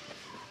devant.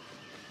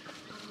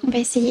 On va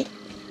essayer.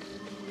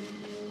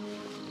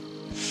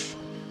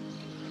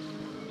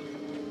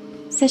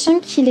 Sachant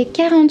qu'il est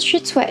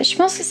 48, ouais, je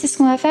pense que c'est ce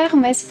qu'on va faire.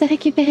 On va essayer de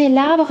récupérer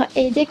l'arbre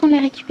et dès qu'on l'a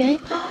récupéré...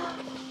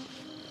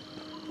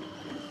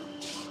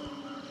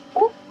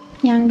 Oh,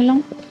 il y a un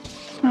gland.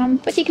 Un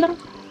petit gland.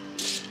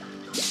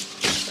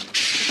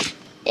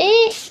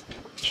 Et...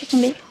 Je suis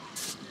tombée.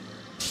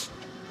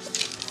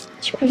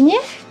 Tu peux venir?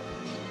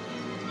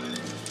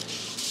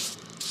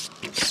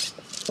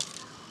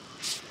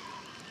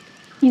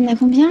 Il y en a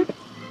combien?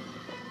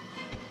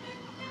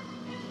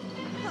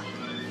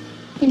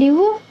 Il est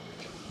où?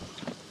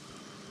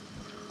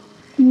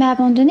 Il m'a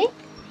abandonné?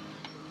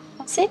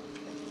 Pensez?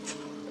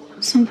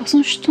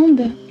 100% je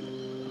tombe.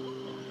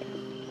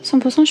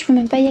 100% je peux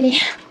même pas y aller.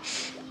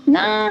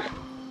 Non!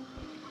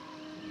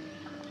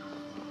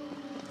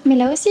 Mais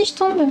là aussi je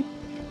tombe.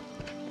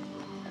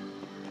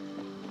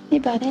 Et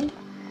bordel.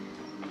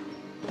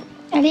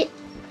 Allez.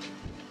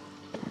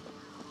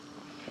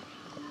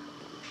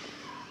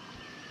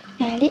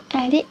 Allez,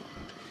 allez.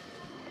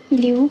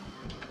 Il est où?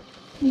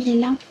 Il est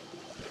là.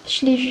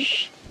 Je l'ai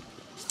vu.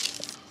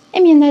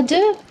 Eh mais il y en a deux.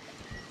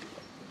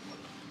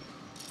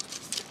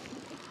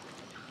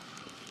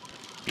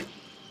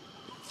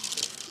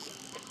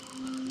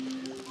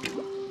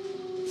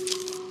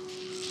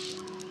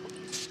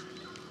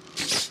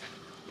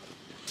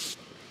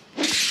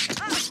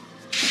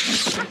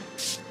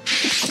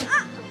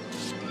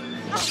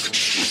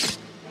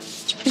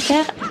 Je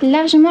préfère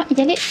largement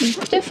y aller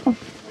de front.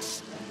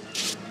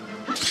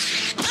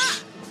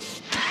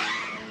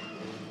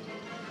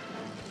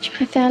 Je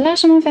préfère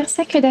largement faire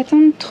ça que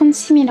d'attendre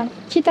 36 000 ans.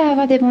 Quitte à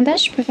avoir des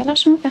bandages, je préfère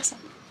largement faire ça.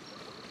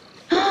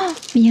 Oh,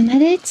 mais il y en a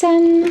des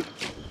tonnes.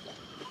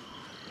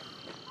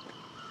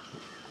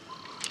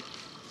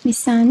 Mais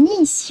c'est un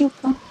nid ici ou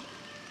pas?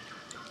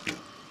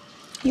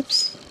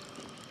 Oups.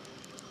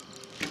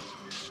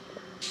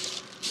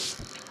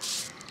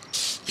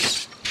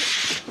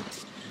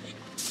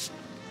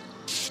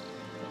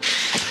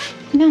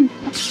 Merde.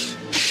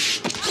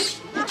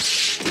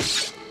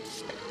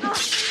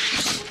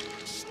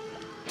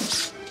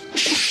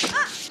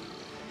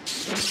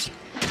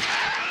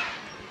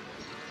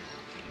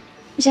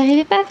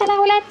 J'arrivais pas à faire la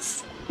roulade.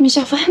 Mais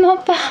genre vraiment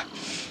pas.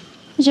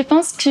 Je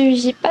pense que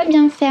j'ai pas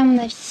bien fait à mon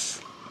avis.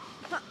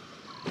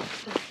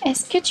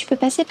 Est-ce que tu peux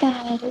passer par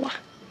là?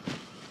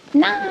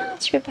 Non,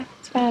 tu peux pas.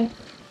 C'est pas grave.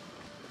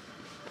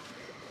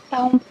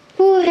 Alors, on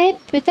pourrait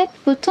peut-être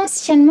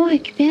potentiellement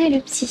récupérer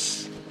le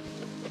petit.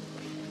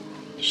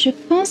 Je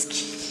pense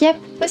qu'il y a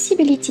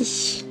possibilité.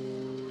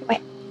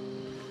 Ouais.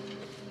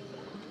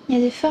 Il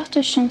y a de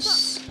fortes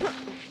chances.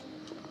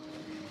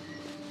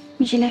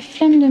 J'ai la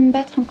flemme de me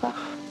battre encore.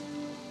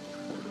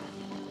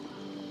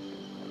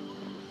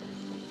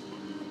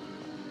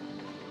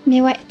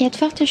 Mais ouais, il y a de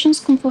fortes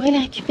chances qu'on pourrait la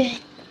récupérer.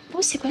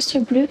 Oh, c'est quoi ce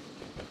bleu?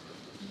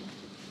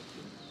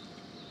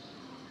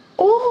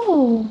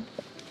 Oh!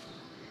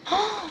 Oh,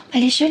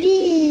 elle est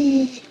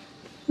jolie!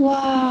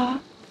 Waouh!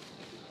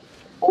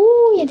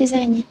 Ouh, il y a des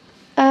araignées.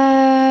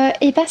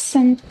 Et bah, ça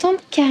me tente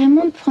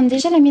carrément de prendre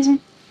déjà la maison.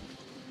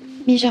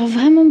 Mais genre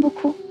vraiment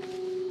beaucoup.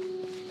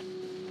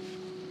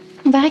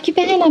 On va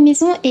récupérer la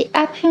maison et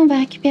après on va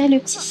récupérer le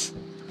petit.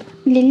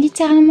 Il est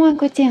littéralement à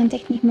côté, hein,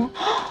 techniquement.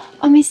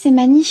 Oh, mais c'est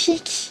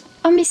magnifique!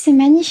 Oh, mais c'est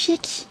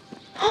magnifique!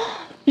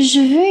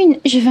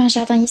 Je veux un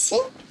jardin ici.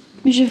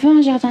 Je veux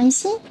un jardin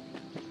ici.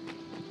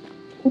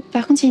 Oh,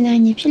 par contre, il y a une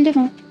araignée pile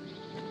devant.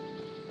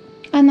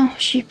 Ah non,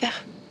 j'ai eu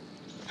peur.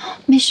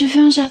 Mais je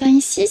veux un jardin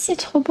ici, c'est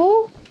trop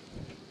beau.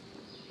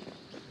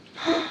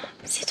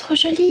 C'est trop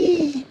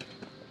joli.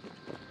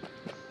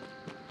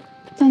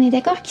 On est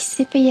d'accord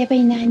qu'il n'y a pas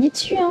une araignée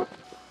dessus, hein.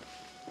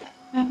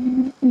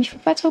 Mais il faut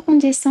pas trop qu'on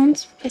descende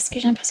parce que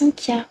j'ai l'impression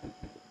qu'il y a...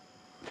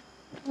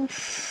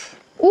 Ouf.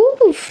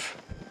 Ouf.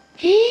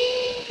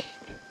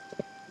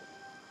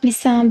 Mais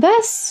c'est un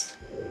boss.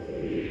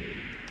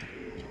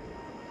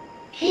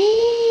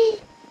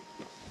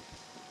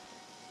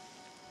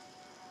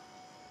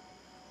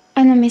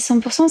 Ah non, mais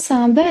 100% c'est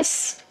un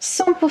boss.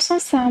 100%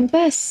 c'est un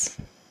boss.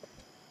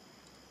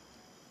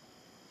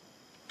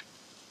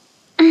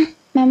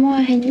 Maman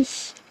araignée.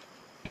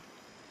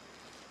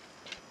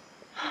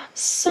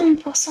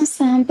 100%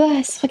 c'est un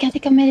boss. Regardez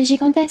comme elle est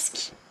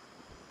gigantesque.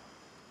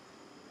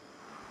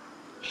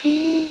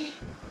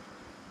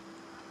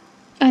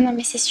 Ah non,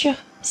 mais c'est sûr.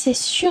 C'est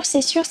sûr,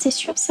 c'est sûr, c'est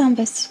sûr, c'est un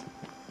boss.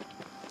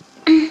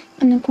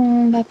 Donc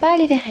on va pas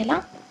aller vers elle,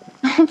 hein.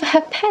 On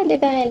va pas aller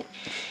vers elle.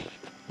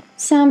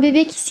 C'est un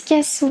bébé qui se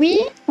casse, oui.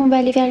 On va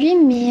aller vers lui,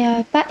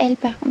 mais pas elle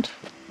par contre.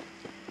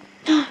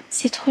 Oh,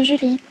 c'est trop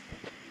joli.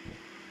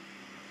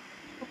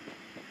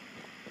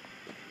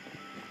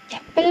 Il y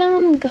a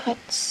plein de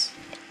grottes.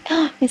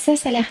 Oh, mais ça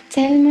a l'air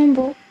tellement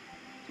beau.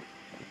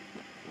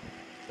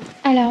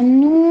 Alors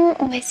nous,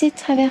 on va essayer de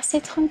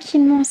traverser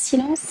tranquillement en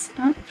silence,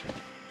 hein.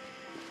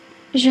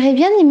 J'aurais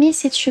bien aimé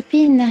essayer de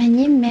choper une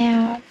araignée, mais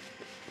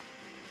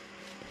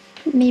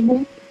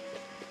bon.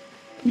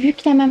 Vu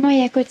que la maman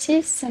est à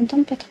côté, ça me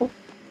tente pas trop.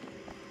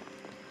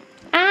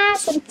 Ah,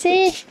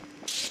 saleté!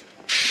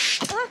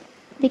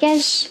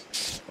 Dégage!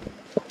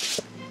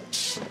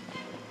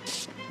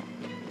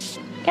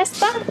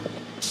 Casse-toi!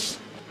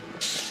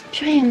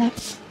 Purée, il y en a.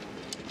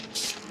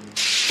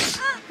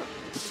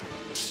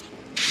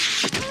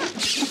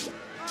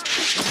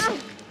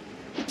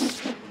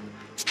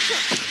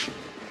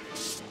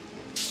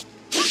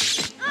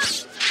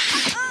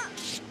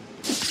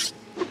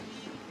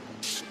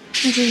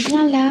 Je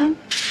viens là.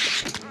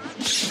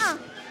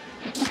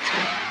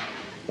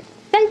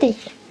 Saleté!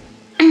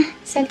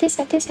 Saleté,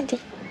 saleté, saleté.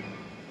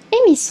 Eh,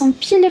 mais ils sont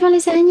pile devant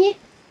les araignées.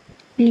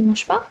 Ils les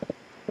mangent pas?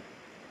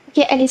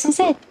 Ok, elle est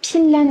censée être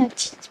pile là, notre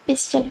petite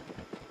spéciale.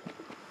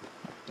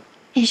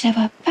 Et je la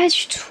vois pas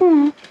du tout,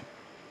 hein.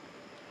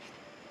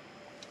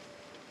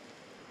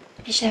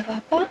 Et je la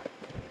vois pas.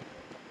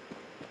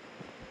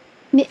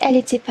 Mais elle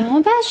était pas en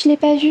bas, je l'ai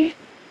pas vue.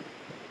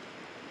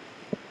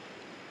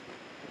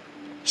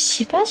 Je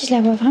sais pas, je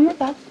la vois vraiment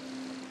pas.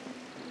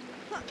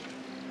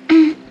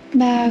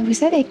 Bah, vous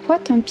savez quoi,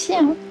 tant pis,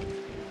 hein.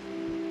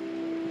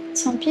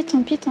 Tant pis,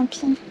 tant pis, tant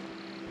pis.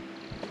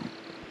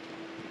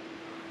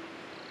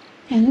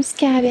 Il y a un autre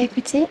scarabée à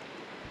côté.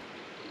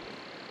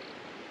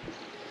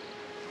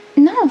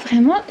 Non,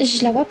 vraiment,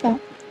 je la vois pas.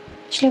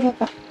 Je la vois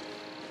pas.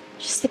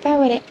 Je sais pas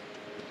où elle est.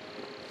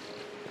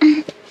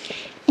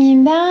 Et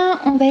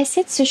ben, on va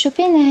essayer de se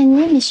choper une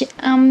araignée, mais j'ai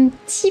un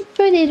petit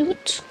peu des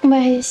doutes qu'on va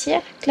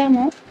réussir,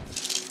 clairement.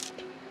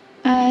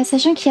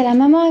 Sachant qu'il y a la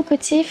maman à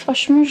côté,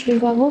 franchement, je le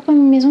vois gros comme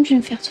une maison que je vais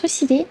me faire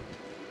trucider.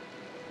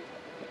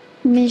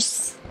 Mais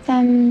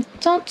ça me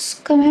tente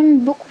quand même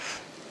beaucoup.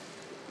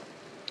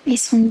 Ils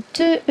sont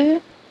deux, eux.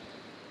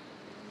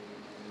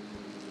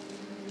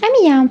 Ah, mais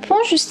il y a un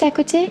pont juste à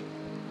côté.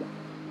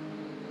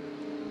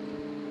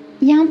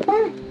 Il y a un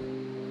pont.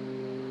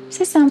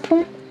 Ça, c'est un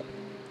pont.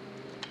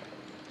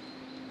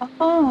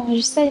 Oh, je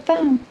savais pas.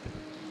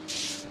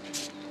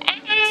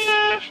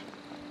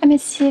 Ah, mais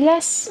c'est là,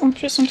 en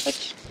plus, son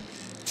truc.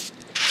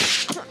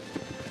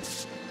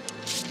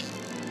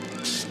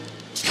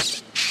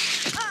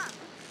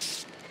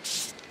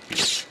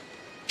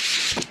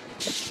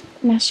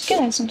 Il marche que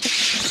là, son truc.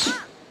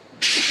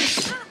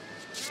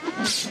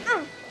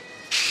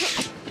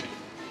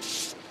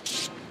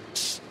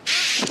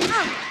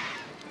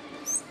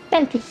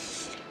 Saleté.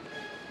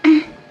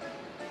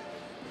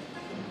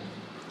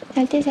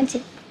 Saleté,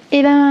 saleté.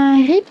 Et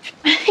ben, rip.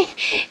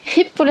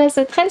 Rip pour la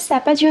sauterelle, ça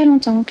a pas duré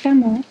longtemps,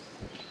 clairement.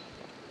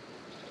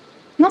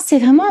 Non, c'est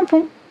vraiment un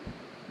pont.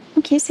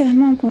 Ok, c'est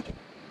vraiment un pont.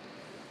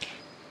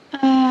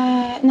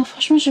 Non,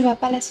 franchement, je vois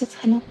pas la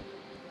sauterelle. Hein.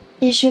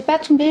 Et je vais pas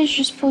tomber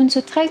juste pour une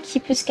sauterelle qui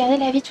peut se garder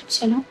la vie toute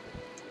seule. Hein.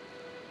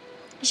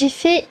 J'ai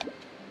fait...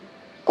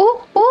 Oh,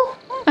 oh!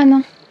 Ah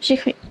non, j'ai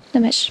cru.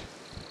 Dommage.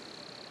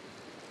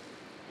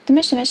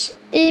 Dommage, dommage.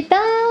 Et ben,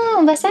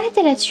 on va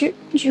s'arrêter là-dessus,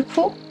 du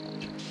coup.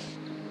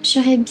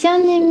 J'aurais bien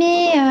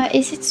aimé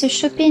essayer de se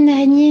choper une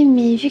araignée,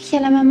 mais vu qu'il y a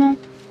la maman,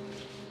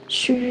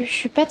 je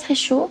suis pas très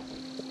chaud,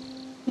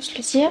 faut se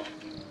le dire.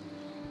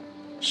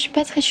 Je suis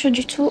pas très chaud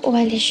du tout. Oh,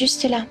 elle est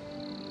juste là.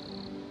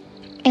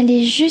 Elle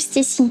est juste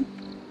ici.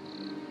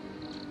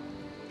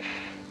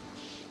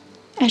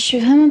 Ah, je suis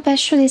vraiment pas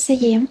chaud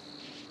d'essayer. Hein.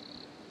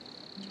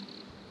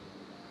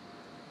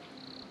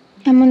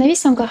 À mon avis,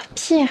 c'est encore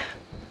pire.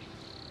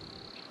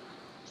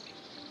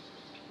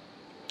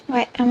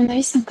 Ouais, à mon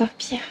avis, c'est encore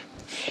pire.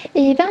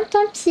 Et ben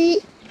tant pis.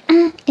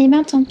 Et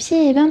ben tant pis,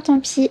 et ben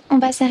tant pis. On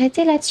va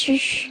s'arrêter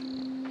là-dessus.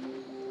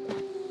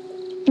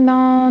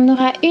 Ben, on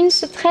aura une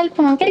sauterelle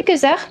pendant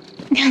quelques heures.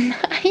 On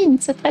aura une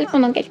sauterelle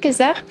pendant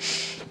quelques heures.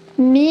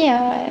 Mais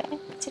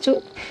c'est tout.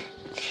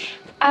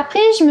 Après,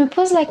 je me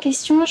pose la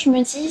question, je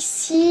me dis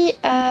si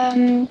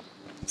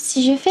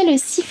je fais le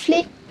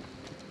sifflet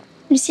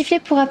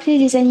pour appeler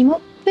les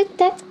animaux,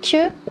 peut-être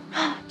que...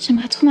 Oh,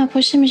 j'aimerais trop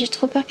m'approcher, mais j'ai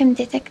trop peur qu'elle me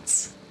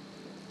détecte.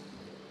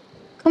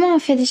 Comment on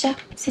fait déjà?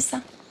 C'est ça.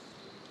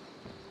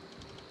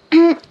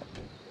 Il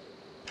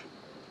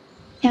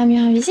y a un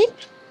mur invisible?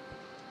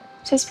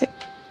 Ça se peut.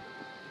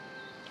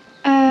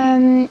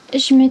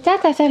 Je me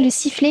tâte à faire le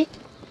sifflet.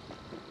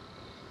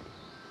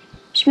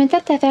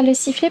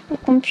 Pour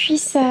qu'on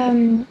puisse...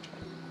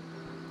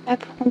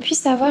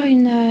 avoir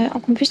une...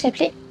 qu'on puisse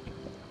l'appeler.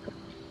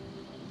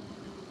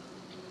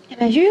 Elle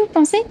m'a vu, vous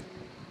pensez?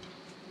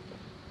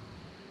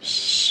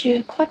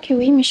 Je crois que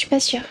oui, mais je suis pas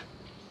sûre.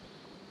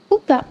 Ou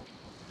pas.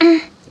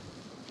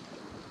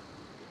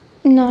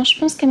 Non, je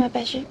pense qu'elle m'a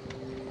pas vu.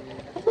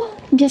 Oh,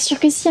 bien sûr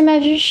que si, elle m'a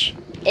vu.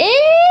 Et...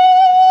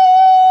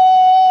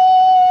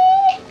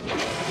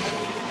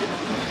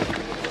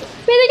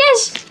 Mais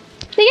dégage!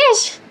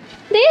 Dégage!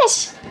 Dégage!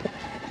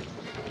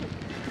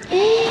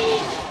 Et...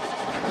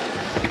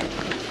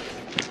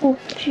 Oh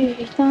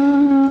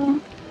putain!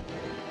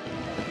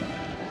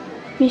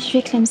 Mais je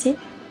vais clamser.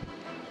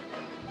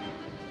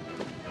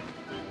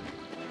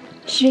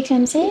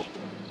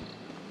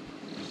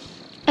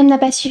 Elle n'a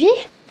pas suivi?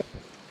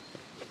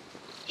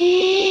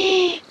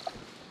 Et...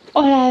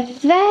 Oh la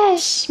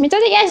vache! Mais toi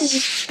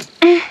dégage!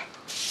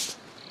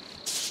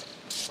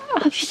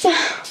 Oh putain!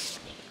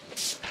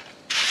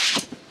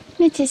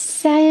 Mais t'es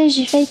sérieux,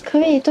 j'ai failli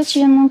crever et toi tu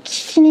viens de m'en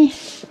kikiner.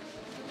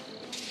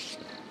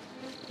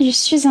 Je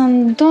suis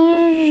une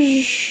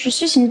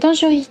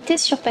dangerosité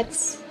sur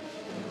pattes.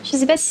 Je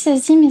sais pas si ça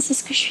se dit, mais c'est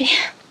ce que je suis.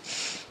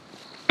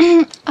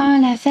 Oh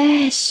la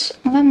vache!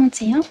 On va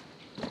monter, hein.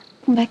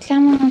 On va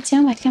clairement monter,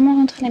 on va clairement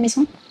rentrer à la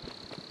maison.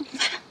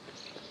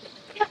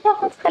 On va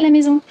rentrer à la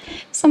maison,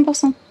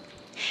 100%.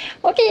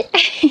 Ok.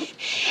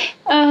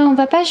 On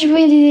va pas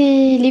jouer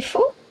les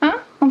faux, hein.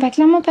 On va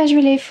clairement pas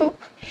jouer les faux.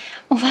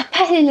 On va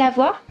pas aller la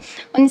voir.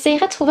 On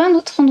essayera de trouver un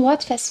autre endroit.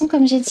 De toute façon,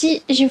 comme j'ai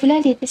dit, je voulais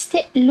aller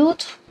tester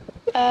l'autre.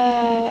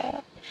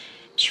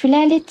 Je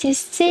voulais aller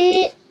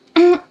tester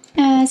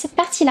cette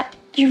partie-là.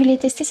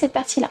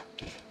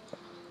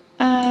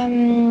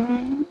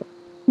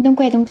 Donc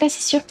ouais, donc là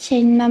c'est sûr qu'il y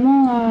a une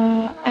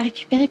maman à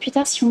récupérer plus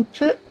tard si on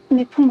peut.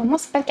 Mais pour le moment,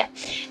 c'est pas le cas.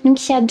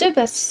 Donc il y a deux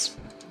boss.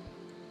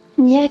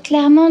 Il y a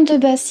clairement deux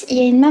boss. Il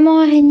y a une maman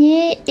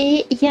araignée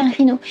et il y a un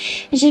rhino.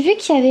 J'ai vu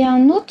qu'il y avait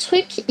un autre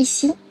truc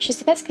ici. Je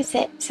sais pas ce que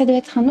c'est. Ça doit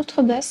être un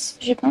autre boss,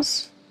 je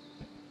pense.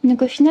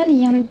 Donc au final,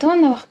 il doit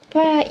en avoir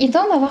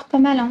pas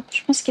mal. Hein.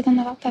 Je pense qu'il doit en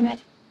avoir pas mal.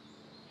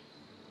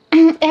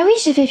 Ah oui,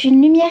 j'avais vu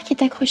une lumière qui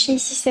est accrochée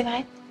ici, c'est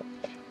vrai.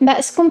 Bah,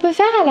 ce qu'on peut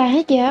faire à la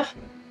rigueur...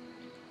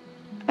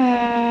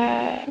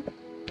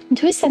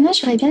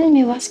 𝓢𝓶𝓪𝓵𝓵𝓪𝓷𝓭, j'aurais bien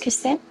aimé voir ce que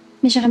c'est.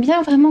 Mais j'aurais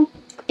bien vraiment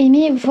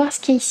aimé voir ce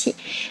qu'il y a ici.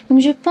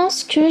 Donc je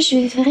pense que je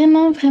vais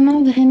vraiment...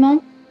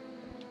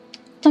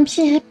 Tant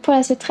pis pour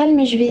la sauterelle,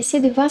 mais je vais essayer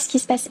de voir ce qui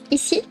se passe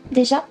ici,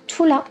 déjà,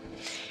 tout là.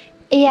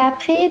 Et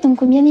après,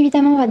 donc bien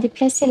évidemment, on va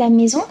déplacer la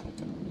maison.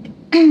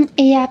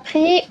 Et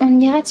après, on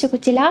ira de ce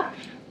côté-là.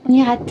 On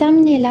ira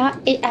terminer là.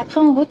 Et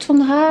après, on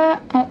retournera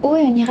en haut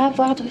et on ira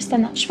voir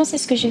𝓢𝓶𝓪𝓵𝓵𝓪𝓷𝓭. Je pense que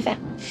c'est ce que je vais faire.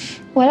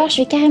 Ou alors, je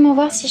vais carrément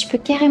voir si je peux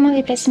carrément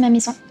déplacer ma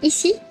maison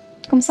ici.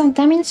 Comme ça, on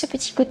termine ce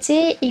petit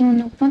côté et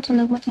on augmente.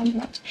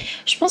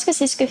 Je pense que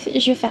c'est ce que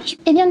je vais faire.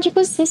 Et bien, du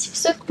coup, c'est sur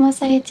ce qu'on va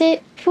s'arrêter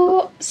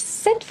pour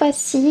cette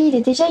fois-ci. Il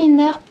est déjà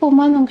 1h pour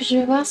moi, donc je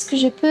vais voir ce que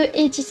je peux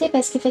éditer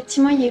parce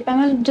qu'effectivement, il y a eu pas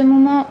mal de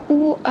moments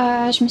où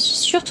je me suis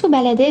surtout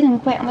baladée.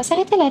 Donc ouais, on va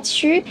s'arrêter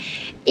là-dessus.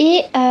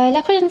 Et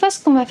la prochaine fois,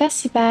 ce qu'on va faire,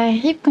 c'est pas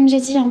RIP, comme j'ai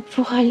dit, hein,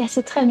 pour la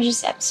sauterelle, mais je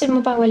sais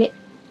absolument pas où aller.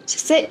 Je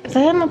sais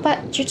vraiment pas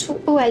du tout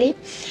où aller.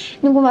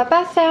 Donc on va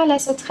pas faire la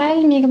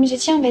sauterelle, mais comme j'ai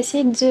dit, on va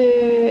essayer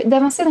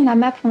d'avancer dans la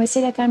map. On va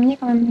essayer de la terminer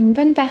quand même une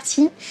bonne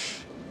partie.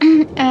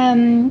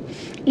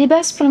 Les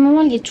boss pour le moment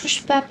on les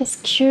touche pas parce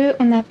que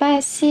on n'a pas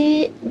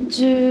assez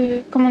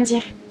de... Comment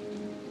dire?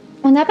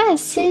 On n'a pas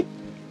assez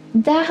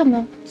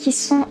d'armes qui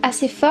sont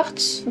assez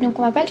fortes, donc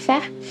on va pas le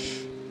faire.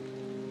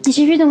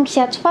 J'ai vu donc il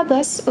y a 3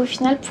 boss au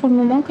final pour le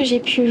moment que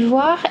j'ai pu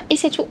voir et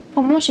c'est tout.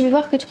 Pour le moment je vais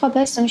voir que 3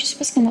 boss, donc je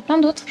suppose qu'il y en a plein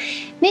d'autres.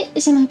 Mais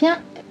j'aimerais bien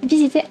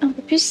visiter un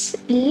peu plus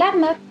la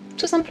map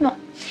tout simplement.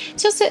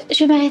 Sur ce, je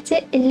vais m'arrêter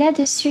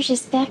là-dessus.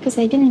 J'espère que vous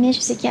avez bien aimé. Je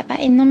sais qu'il n'y a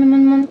pas énormément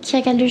de monde qui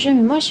regarde le jeu,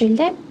 mais moi je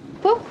l'aime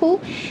beaucoup.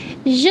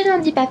 Je n'en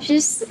dis pas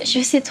plus. Je vais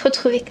essayer de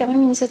retrouver quand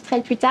même une autre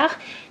trail plus tard.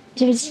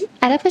 Je vous dis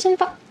à la prochaine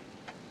fois.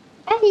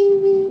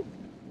 Bye!